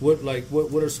 Absolutely.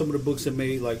 What are some of the books that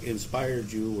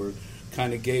inspired you or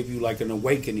kind of gave you an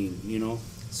awakening,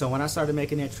 So when I started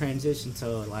making that transition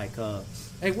to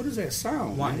hey, what does that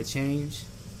sound? Wanting to change.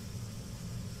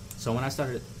 So when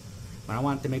I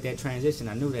wanted to make that transition,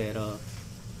 I knew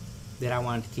that I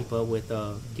wanted to keep up with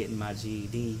getting my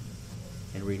GED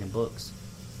and reading books.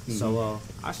 Mm-hmm. So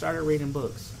I started reading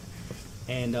books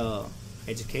and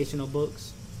educational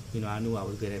books. I knew I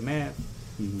was good at math,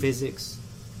 physics.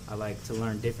 I like to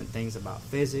learn different things about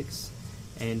physics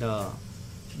and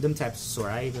them types of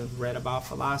sort. I even read about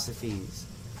philosophies,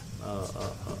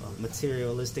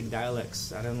 materialistic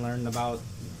dialectics. I didn't learn about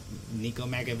Nico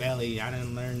Machiavelli. I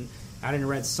didn't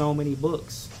read so many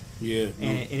books. Yeah,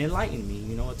 and it enlightened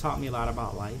me. It taught me a lot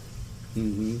about life.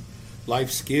 Mm-hmm. Life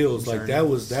skills, that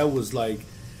was like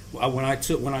when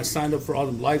I signed up for all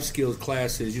them life skills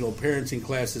classes, parenting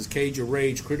classes, Cage Your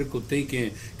Rage, critical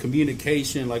thinking,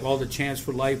 communication, like all the Chance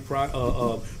for Life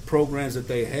programs that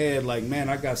they had. Like, man,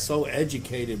 I got so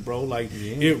educated, bro.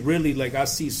 It really, I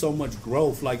see so much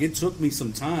growth. It took me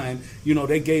some time.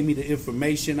 They gave me the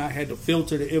information. I had to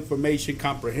filter the information,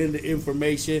 comprehend the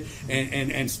information,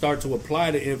 and start to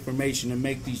apply the information and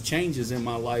make these changes in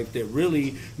my life that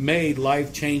really made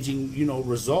life-changing,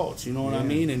 results. You know what I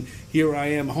mean? And here I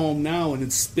am home now, and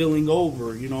it's spilling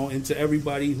over, into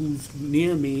everybody who's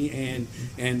near me,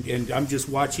 and I'm just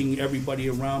watching everybody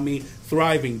around me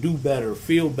thriving, do better,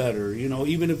 feel better,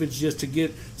 even if it's just to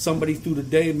get somebody through the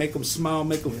day, make them smile,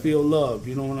 make them feel loved,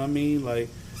 you know what I mean?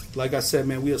 Like I said,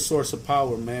 man, we a source of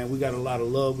power, man. We got a lot of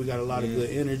love, we got a lot of good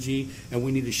energy, and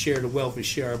we need to share the wealth and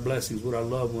share our blessings with our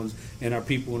loved ones and our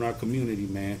people in our community,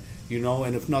 man.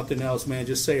 And if nothing else, man,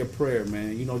 just say a prayer,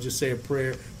 man. Just say a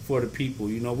prayer for the people.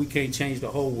 We can't change the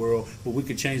whole world, but we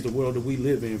can change the world that we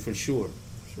live in for sure.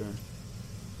 Sure.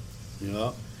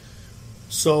 Yeah.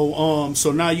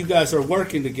 So now you guys are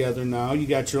working together now. You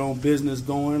got your own business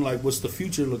going. What's the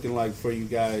future looking like for you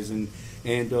guys? And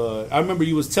I remember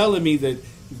you was telling me that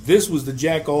this was the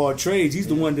jack of all trades. He's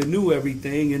the one that knew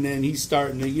everything, and then he's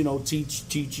starting to,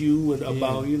 teach you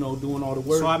about, doing all the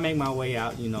work. So I make my way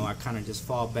out, I kind of just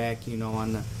fall back,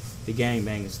 on the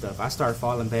gangbanging stuff. I start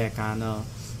falling back on,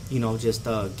 just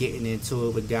getting into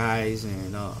it with guys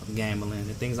and gambling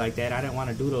and things like that. I didn't want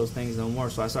to do those things no more,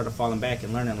 so I started falling back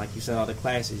and learning, like you said, all the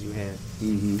classes you had.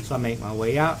 Mm-hmm. So I make my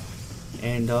way out,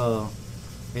 and,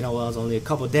 it was only a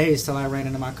couple days till I ran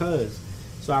into my cousin.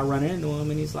 So I run into him,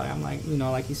 and he's like, I'm like,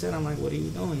 like you said, I'm like, what are you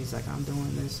doing? He's like, I'm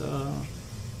doing this,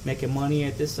 making money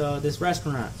at this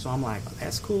restaurant. So I'm like, oh,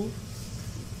 that's cool.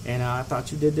 And I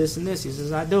thought you did this and this. He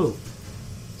says, I do.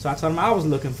 So I told him I was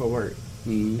looking for work.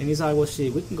 Mm-hmm. And he's like, well,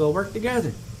 shit, we can go work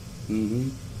together. Mm-hmm.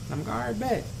 I'm like, all right,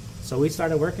 bet. So we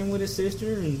started working with his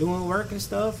sister and doing work and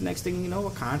stuff. Next thing you know,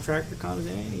 a contractor comes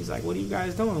in. He's like, what are you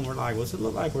guys doing? We're like, what's it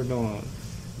look like we're doing?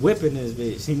 Whipping this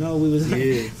bitch. We was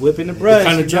whipping the brush.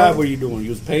 What kind of job were you doing? You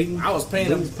was painting? I was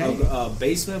painting a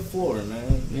basement floor,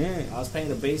 man. Yeah. I was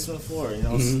painting a basement floor,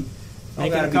 Mm-hmm. Don't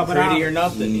gotta be pretty or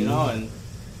nothing, and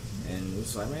it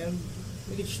was like, man, let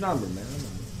me get your number, man.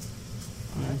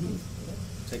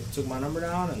 Took my number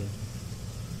down, and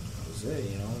that was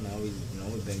it, Now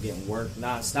we've been getting work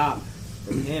nonstop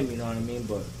from him, you know what I mean?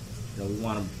 But we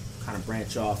want to kind of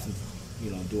branch off and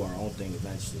do our own thing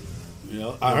eventually.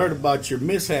 I heard about your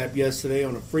mishap yesterday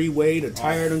on the freeway. The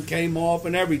tire done came off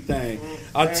and everything.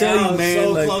 I tell you, man, I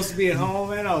was so close to being home,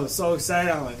 man. I was so excited.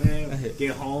 I'm like, man,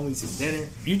 get home, eat some dinner.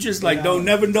 You just don't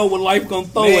never know what life gonna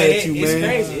throw at you, it's man.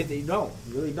 It's crazy. You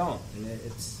really don't. And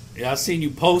It's Yeah, I seen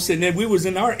you post, and then we was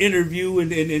in our interview,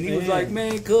 and he was like,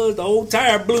 "Man, cuz the old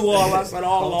tire blew off." I said,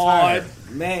 "Oh Lord,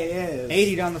 man, yeah,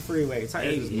 80 down the freeway.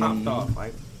 Tire just popped off.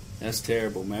 Like, that's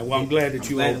terrible, man." Well, I'm glad that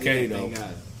you okay though. Thank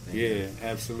God. Yeah,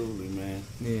 absolutely, man.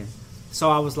 yeah. So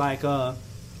I was like, so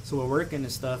we're working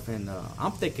and stuff, and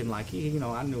I'm thinking like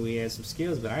I knew he had some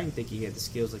skills, but I didn't think he had the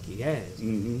skills like he has.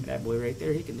 Mm-hmm. That boy right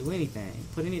there, he can do anything,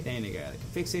 put anything together, can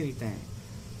fix anything.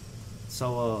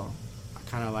 So I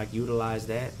kind of like utilized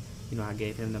that. I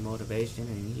gave him the motivation,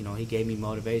 and he gave me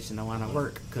motivation to want to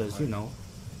work because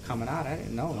coming out, I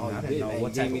didn't know. I didn't know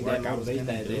what type of work I was going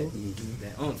to do.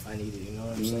 That oomph I needed, you know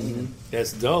what I'm saying?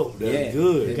 That's dope. That's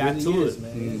good. We got to it.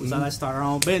 man. So let's start our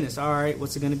own business. All right,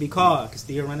 what's it going to be called?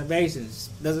 Castillo Renovations.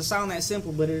 Doesn't sound that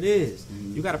simple, but it is.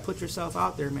 You got to put yourself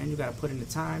out there, man. You got to put in the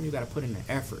time. You got to put in the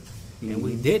effort. And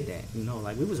we did that.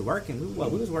 Like we was working.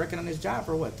 We was working on this job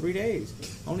for 3 days?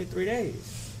 Only 3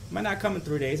 days. It might not come in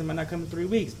 3 days. It might not come in 3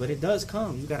 weeks, but it does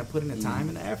come. You got to put in the time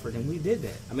and the effort, and we did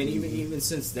that. I mean, even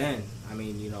since then,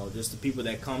 just the people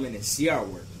that come in and see our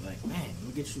work, like, man,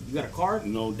 you got a card?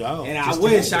 No doubt. And I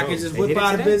wish I could just whip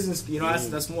out a business.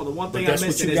 That's more the one thing I'm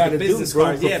missing is the business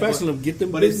card. Yeah, professional, get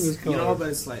them business cards. But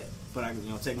it's like,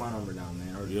 take my number down,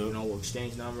 man, or we'll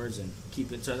exchange numbers and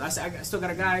keep in touch. I still got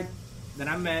a guy that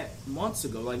I met months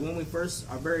ago, like when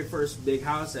our very first big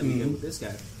house that we did with this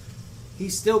guy. He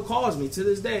still calls me to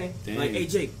this day. Dang. Like, hey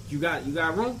Jake, you got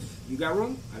room? You got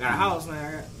room? I got a house,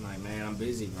 man. I'm like, man, I'm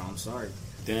busy, bro. I'm sorry.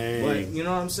 Dang. But you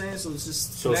know what I'm saying? So it's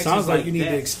just so it sounds like you need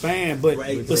to expand. But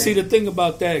right, but see, the thing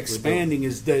about that expanding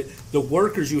is that the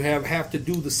workers you have to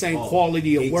do the same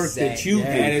quality of work that you do.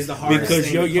 That is the hardest because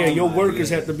thing your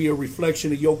workers have to be a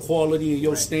reflection of your quality and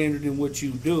your standard in what you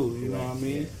do. You know what I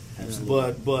mean?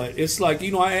 Absolutely. But it's like,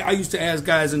 I used to ask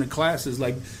guys in the classes,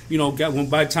 like, when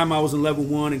by the time I was in level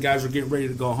 1 and guys were getting ready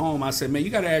to go home, I said, man,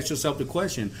 you got to ask yourself the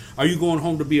question, are you going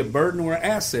home to be a burden or an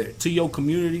asset to your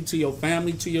community, to your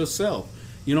family, to yourself?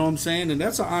 You know what I'm saying? And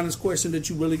that's an honest question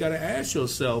that you really got to ask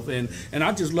yourself. And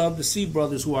I just love to see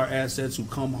brothers who are assets who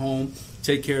come home,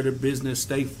 take care of their business,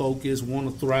 stay focused,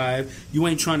 want to thrive. You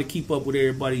ain't trying to keep up with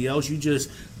everybody else. You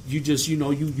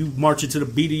march into the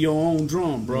beat of your own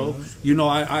drum, bro.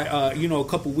 Mm-hmm. A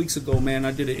couple weeks ago, man,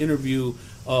 I did an interview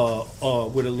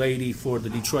with a lady for the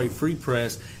Detroit Free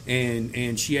Press,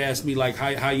 and she asked me like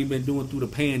how you been doing through the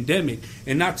pandemic,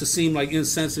 and not to seem like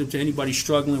insensitive to anybody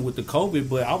struggling with the COVID,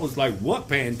 but I was like, what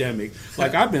pandemic?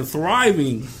 Like, I've been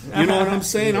thriving. You know what I'm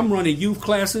saying? I'm running youth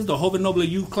classes, the Joven Noble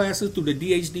youth classes through the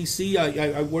DHDC.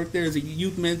 I work there as a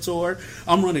youth mentor.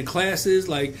 I'm running classes.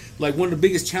 Like one of the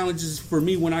biggest challenges for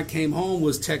me when I came home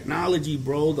was technology,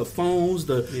 bro. The phones,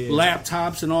 the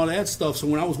laptops, and all that stuff. So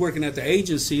when I was working at the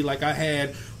agency, like I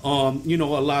had a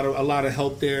lot of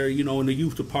help there, in the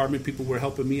youth department. People were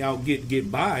helping me out get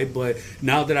by. But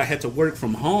now that I had to work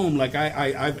from home, like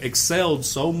I've excelled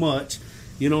so much.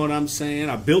 You know what I'm saying?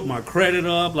 I built my credit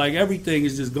up. Like, everything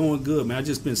is just going good, man. I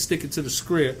just been sticking to the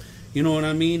script. You know what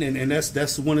I mean? And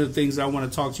that's one of the things I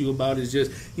want to talk to you about is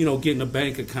just, getting a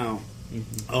bank account.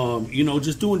 Mm-hmm.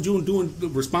 Just doing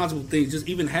responsible things, just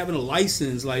even having a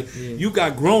license. Like, you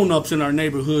got grown-ups in our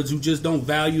neighborhoods who just don't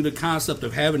value the concept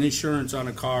of having insurance on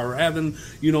a car or having,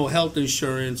 health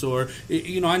insurance, or,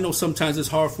 I know sometimes it's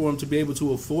hard for them to be able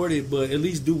to afford it, but at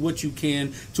least do what you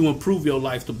can to improve your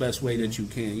life the best way that you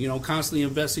can. Constantly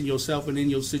invest in yourself and in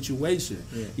your situation.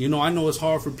 I know it's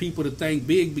hard for people to think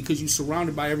big because you're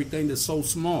surrounded by everything that's so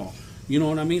small. You know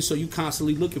what I mean? So you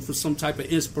constantly looking for some type of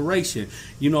inspiration.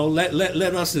 Let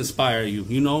us inspire you.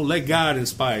 Let God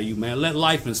inspire you, man. Let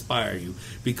life inspire you.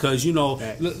 Because,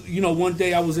 one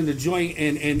day I was in the joint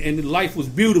and life was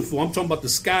beautiful. I'm talking about the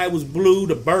sky was blue,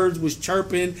 the birds was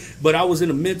chirping, but I was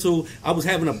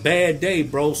having a bad day,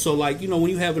 bro. So, like, when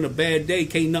you having a bad day,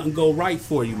 can't nothing go right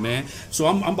for you, man. So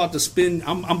I'm about to spend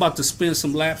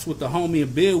some laps with the homie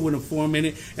and build with him for a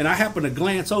minute, and I happen to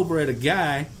glance over at a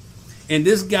guy. And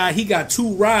this guy, he got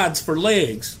 2 rods for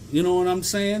legs. You know what I'm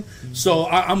saying? Mm-hmm. So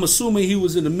I'm assuming he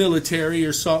was in the military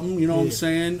or something, you know what I'm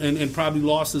saying? And probably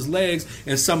lost his legs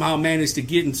and somehow managed to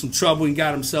get in some trouble and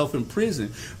got himself in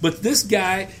prison. But this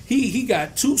guy, he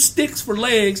got 2 sticks for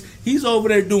legs. He's over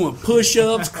there doing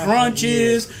push-ups,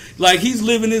 crunches. Like, he's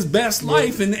living his best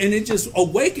life. And it just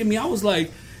awakened me. I was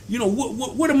like,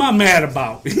 what am I mad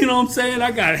about? You know what I'm saying?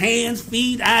 I got hands,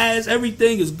 feet, eyes.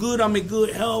 Everything is good. I'm in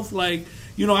good health. Like,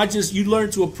 you learn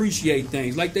to appreciate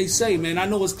things. Like they say, man, I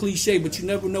know it's cliche, but you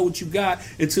never know what you got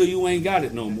until you ain't got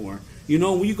it no more.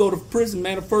 When you go to prison,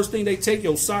 man, the first thing they take,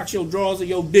 your socks, your drawers, and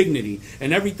your dignity.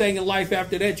 And everything in life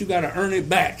after that, you got to earn it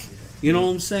back. You know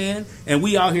what I'm saying? And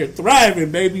we out here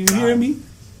thriving, baby. You hear me?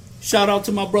 Shout out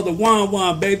to my brother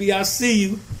Juan, baby. I see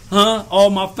you. All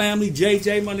my family,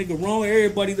 JJ, my nigga Ron,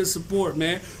 everybody to support,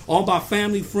 man. All my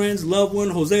family, friends, loved one,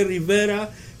 Jose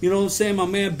Rivera. You know what I'm saying? My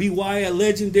man BY at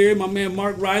Legendary. My man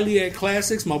Mark Riley at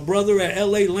Classics. My brother at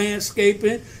LA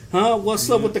Landscaping. What's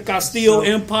up with the Castillo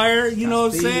Empire? You know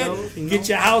what I'm saying? Get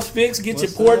your house fixed. Get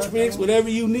your porch fixed. Whatever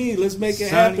you need. Let's make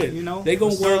it happen. You know, they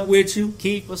going to work with you.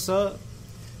 Keith, what's up?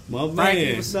 My Frankie,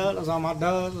 man. what's up? Those all my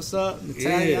dogs. What's up?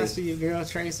 Natalia, I see you, girl.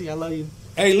 Tracy, I love you.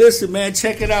 Hey, listen, man.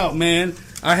 Check it out, man.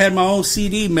 I had my own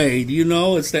CD made, you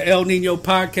know. It's the El Nino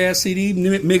Podcast CD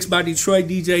mixed by Detroit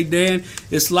DJ Dan.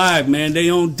 It's live, man. They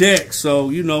on deck.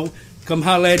 So, you know, come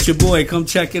holler at your boy. Come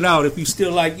check it out if you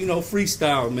still like, you know,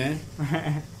 freestyle, man.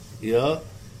 Yeah.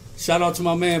 Shout out to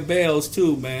my man Bales,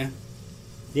 too, man.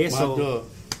 Yeah, my so dog.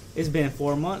 It's been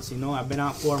 4 months, you know. I've been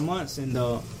out 4 months, and,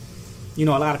 you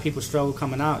know, a lot of people struggle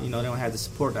coming out. You know, they don't have the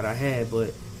support that I had,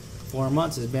 but 4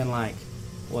 months has been like,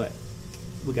 what?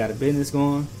 We got a business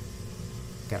going.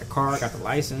 Got a car, got the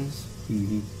license,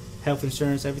 health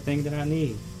insurance, everything that I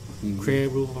need.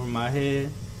 Crib, roof over my head,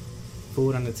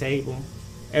 food on the table,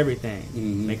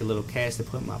 everything. Make a little cash to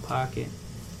put in my pocket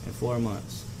in 4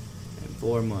 months. In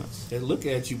 4 months. Hey, look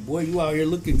at you, boy. You out here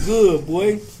looking good,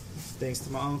 boy. Thanks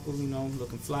to my uncle, you know,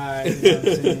 looking fly. You know what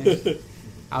I'm saying?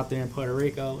 Out there in Puerto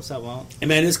Rico. What's up, Uncle? And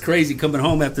man, it's crazy coming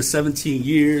home after 17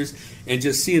 years and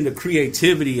just seeing the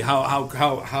creativity,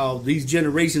 how these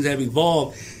generations have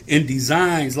evolved in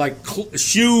designs, like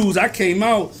shoes. I came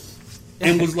out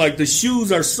and was like, the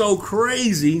shoes are so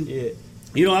crazy. Yeah.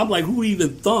 You know, I'm like, who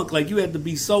even thunk? Like, you had to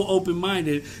be so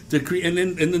open-minded to create, and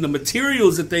then the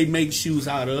materials that they make shoes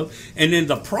out of, and then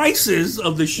the prices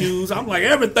of the shoes. I'm like,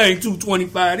 everything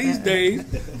 $225 these days.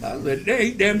 I was like,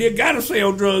 they damn near gotta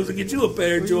sell drugs to get you a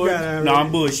pair of Jordans. No,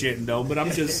 I'm bullshitting though, but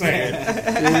I'm just saying.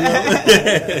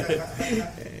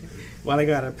 While I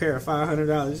got a pair of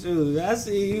 $500 shoes, I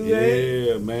see you, man.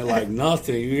 Yeah, man, like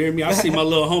nothing. You hear me? I see my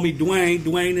little homie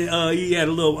Dwayne. He had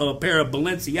a little pair of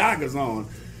Balenciagas on.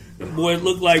 Them boys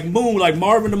look like like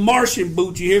Marvin the Martian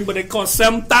boots, you hear? But they cost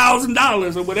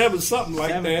 $7,000 or whatever, something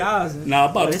like that. $7,000. Nah,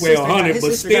 about $1,200,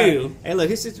 but still. Hey, look,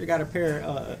 his sister got a pair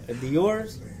of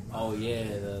Dior's. Oh yeah,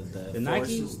 the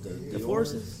Nike, Forces, the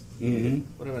Forces.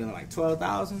 Whatever, like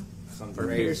 $12,000 for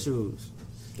a pair of shoes.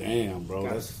 Damn, bro,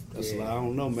 that's I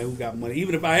don't know, man. We got money.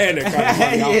 Even if I had that kind of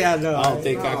money, yeah, I know. I don't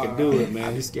think I could do it, man.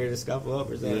 I'd be scared to scuffle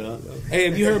up or something. Yeah. Hey,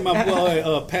 have you heard my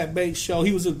boy Pat Bates' show?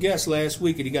 He was a guest last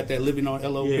week, and he got that Living on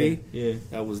LOB. Yeah.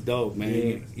 That was dope,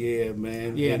 man. Yeah,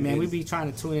 man. Yeah, man. We be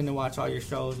trying to tune in and watch all your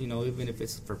shows. You know, even if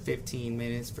it's for 15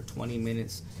 minutes, for 20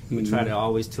 minutes, we try to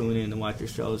always tune in and watch your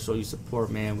shows, show you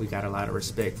support, man. We got a lot of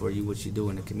respect for you, what you do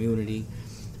in the community,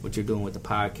 what you're doing with the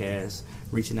podcast,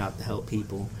 reaching out to help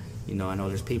people. You know, I know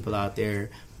there's people out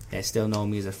there that still know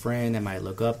me as a friend, that might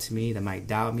look up to me, that might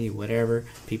doubt me, whatever.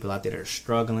 People out there that are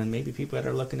struggling, maybe people that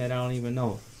are looking that I don't even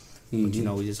know. But you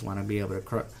know, we just want to be able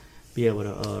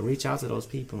to reach out to those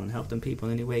people and help them people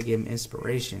anyway, give them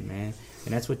inspiration, man.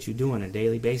 And that's what you do on a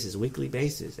daily basis, weekly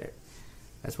basis.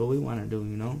 That's what we want to do,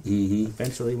 you know.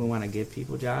 Eventually, we want to give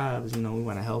people jobs. You know, we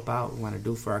want to help out. We want to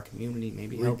do for our community.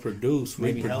 Maybe help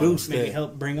maybe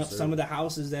help bring up some of the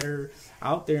houses that are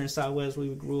out there in Southwest where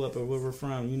we grew up or where we're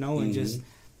from. You know, and just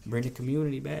bring the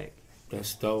community back.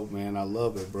 That's dope, man. I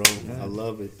love it, bro. Yeah. I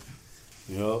love it.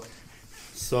 Yep.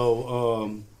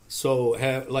 So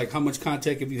how much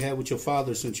contact have you had with your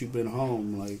father since you've been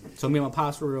home? Like, so me and my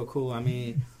pops were real cool. I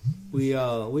mean, we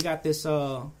got this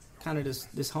kind of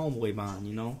this homeboy bond,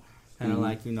 you know, kind of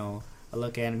like, you know, I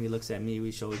look at him, he looks at me,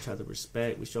 we show each other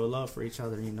respect, we show love for each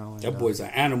other, you know. And, that boy's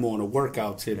an animal on a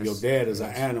workout tip. Your dad is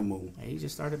an animal. He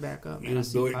just started back up, man. You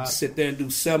sit there and do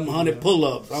 700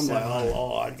 pull-ups. I'm like,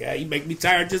 oh, God, you make me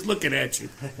tired just looking at you.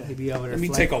 He be over there. Let me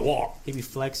take a walk. He be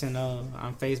flexing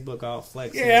on Facebook, all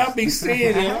flexing. Yeah, I be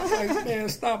seeing it. I'm like, man,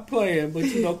 stop playing. But,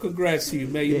 you know, congrats to you,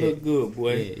 man. You look good,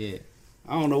 boy. Yeah.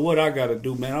 I don't know what I got to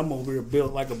do, man. I'm over here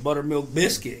built like a buttermilk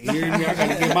biscuit. You hear me? I got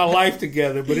to get my life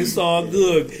together, but it's all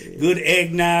good. Good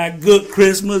eggnog, good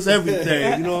Christmas,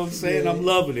 everything. You know what I'm saying? I'm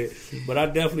loving it. But I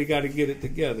definitely got to get it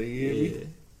together. You hear me?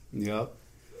 Yep.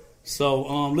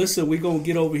 So, listen, we're going to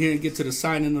get over here and get to the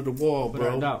signing of the wall,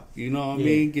 bro. You know what I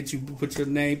mean? Get you, put your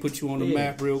name, put you on the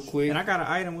map real quick. And I got an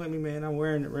item with me, man. I'm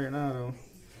wearing it right now, though.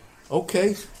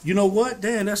 Okay. You know what?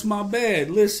 Damn, that's my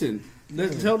bad. Listen.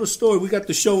 Let's tell the story. We got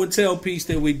the show and tell piece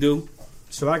that we do.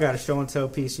 So I got a show and tell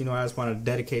piece. You know, I just want to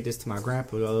dedicate this to my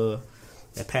grandpa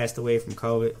that passed away from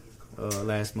COVID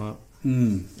last month.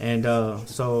 And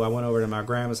so I went over to my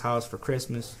grandma's house for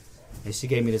Christmas, and she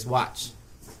gave me this watch,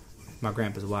 my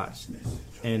grandpa's watch.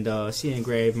 And she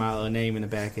engraved my name in the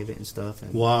back of it and stuff.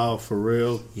 And, wow, for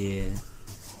real? Yeah.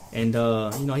 And,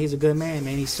 you know, he's a good man,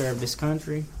 man. He served this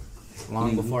country.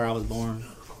 long before I was born.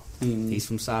 He's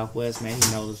from Southwest, man.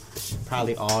 He knows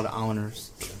probably all the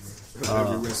owners.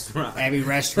 Every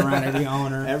restaurant, every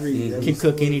owner. Can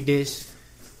cook any dish.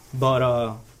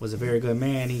 But was a very good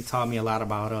man. He taught me a lot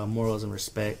about morals and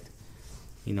respect.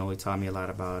 You know, he taught me a lot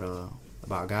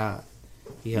about God.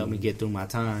 He helped me get through my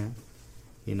time.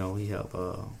 You know, he helped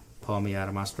pull me out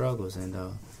of my struggles. And,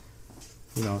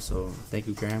 you know, so thank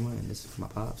you, Grandma. And this is my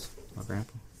pops, my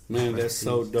grandpa. Man, that's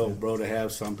so dope, bro, to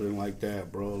have something like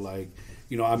that, bro. Like,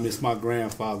 you know, I miss my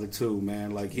grandfather, too,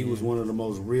 man. Like, he was one of the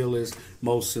most realest,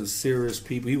 most sincerest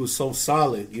people. He was so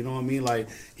solid, you know what I mean? Like,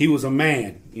 he was a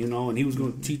man, you know, and he was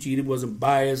going to teach you. He wasn't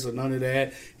biased or none of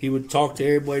that. He would talk to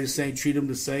everybody the same, treat them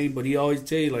the same, but he always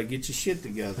tell you, like, get your shit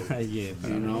together. Yeah,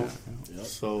 you know? Yep.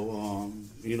 So,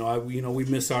 you know, we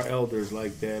miss our elders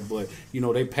like that, but, you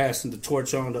know, they passing the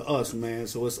torch on to us, man.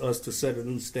 So it's us to set a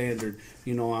new standard,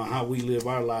 you know, on how we live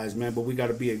our lives, man. But we got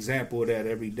to be an example of that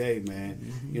every day,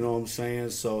 man. You know what I'm saying?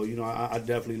 So, you know, I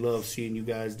definitely love seeing you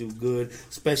guys do good,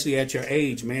 especially at your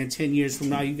age, man. 10 years from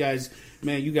now, you guys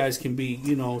can be,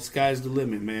 you know, sky's the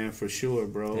limit, man, for sure,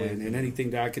 bro. Yeah. And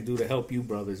anything that I could do to help you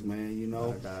brothers, man, you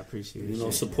know. I appreciate it. You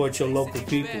know, support your local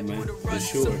people, man, for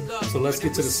sure. So let's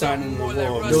get to the signing of the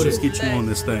wall. Let's get you on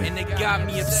this thing. And it got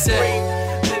me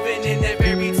upset. Living in that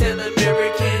fairy tale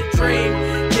American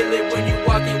dream. Kill it when you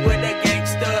walking with that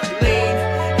gangsta lean.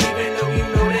 Even though you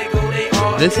know they go, they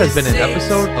all. This has been an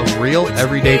episode of Real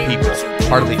Everyday People,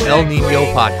 part of the El Nino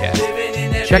Podcast.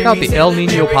 Check out the El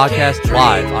Nino Podcast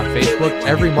live on Facebook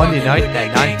every Monday night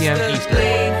at 9 p.m. Eastern.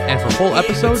 And for full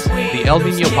episodes, the El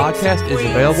Nino Podcast is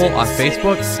available on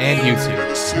Facebook and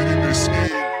YouTube.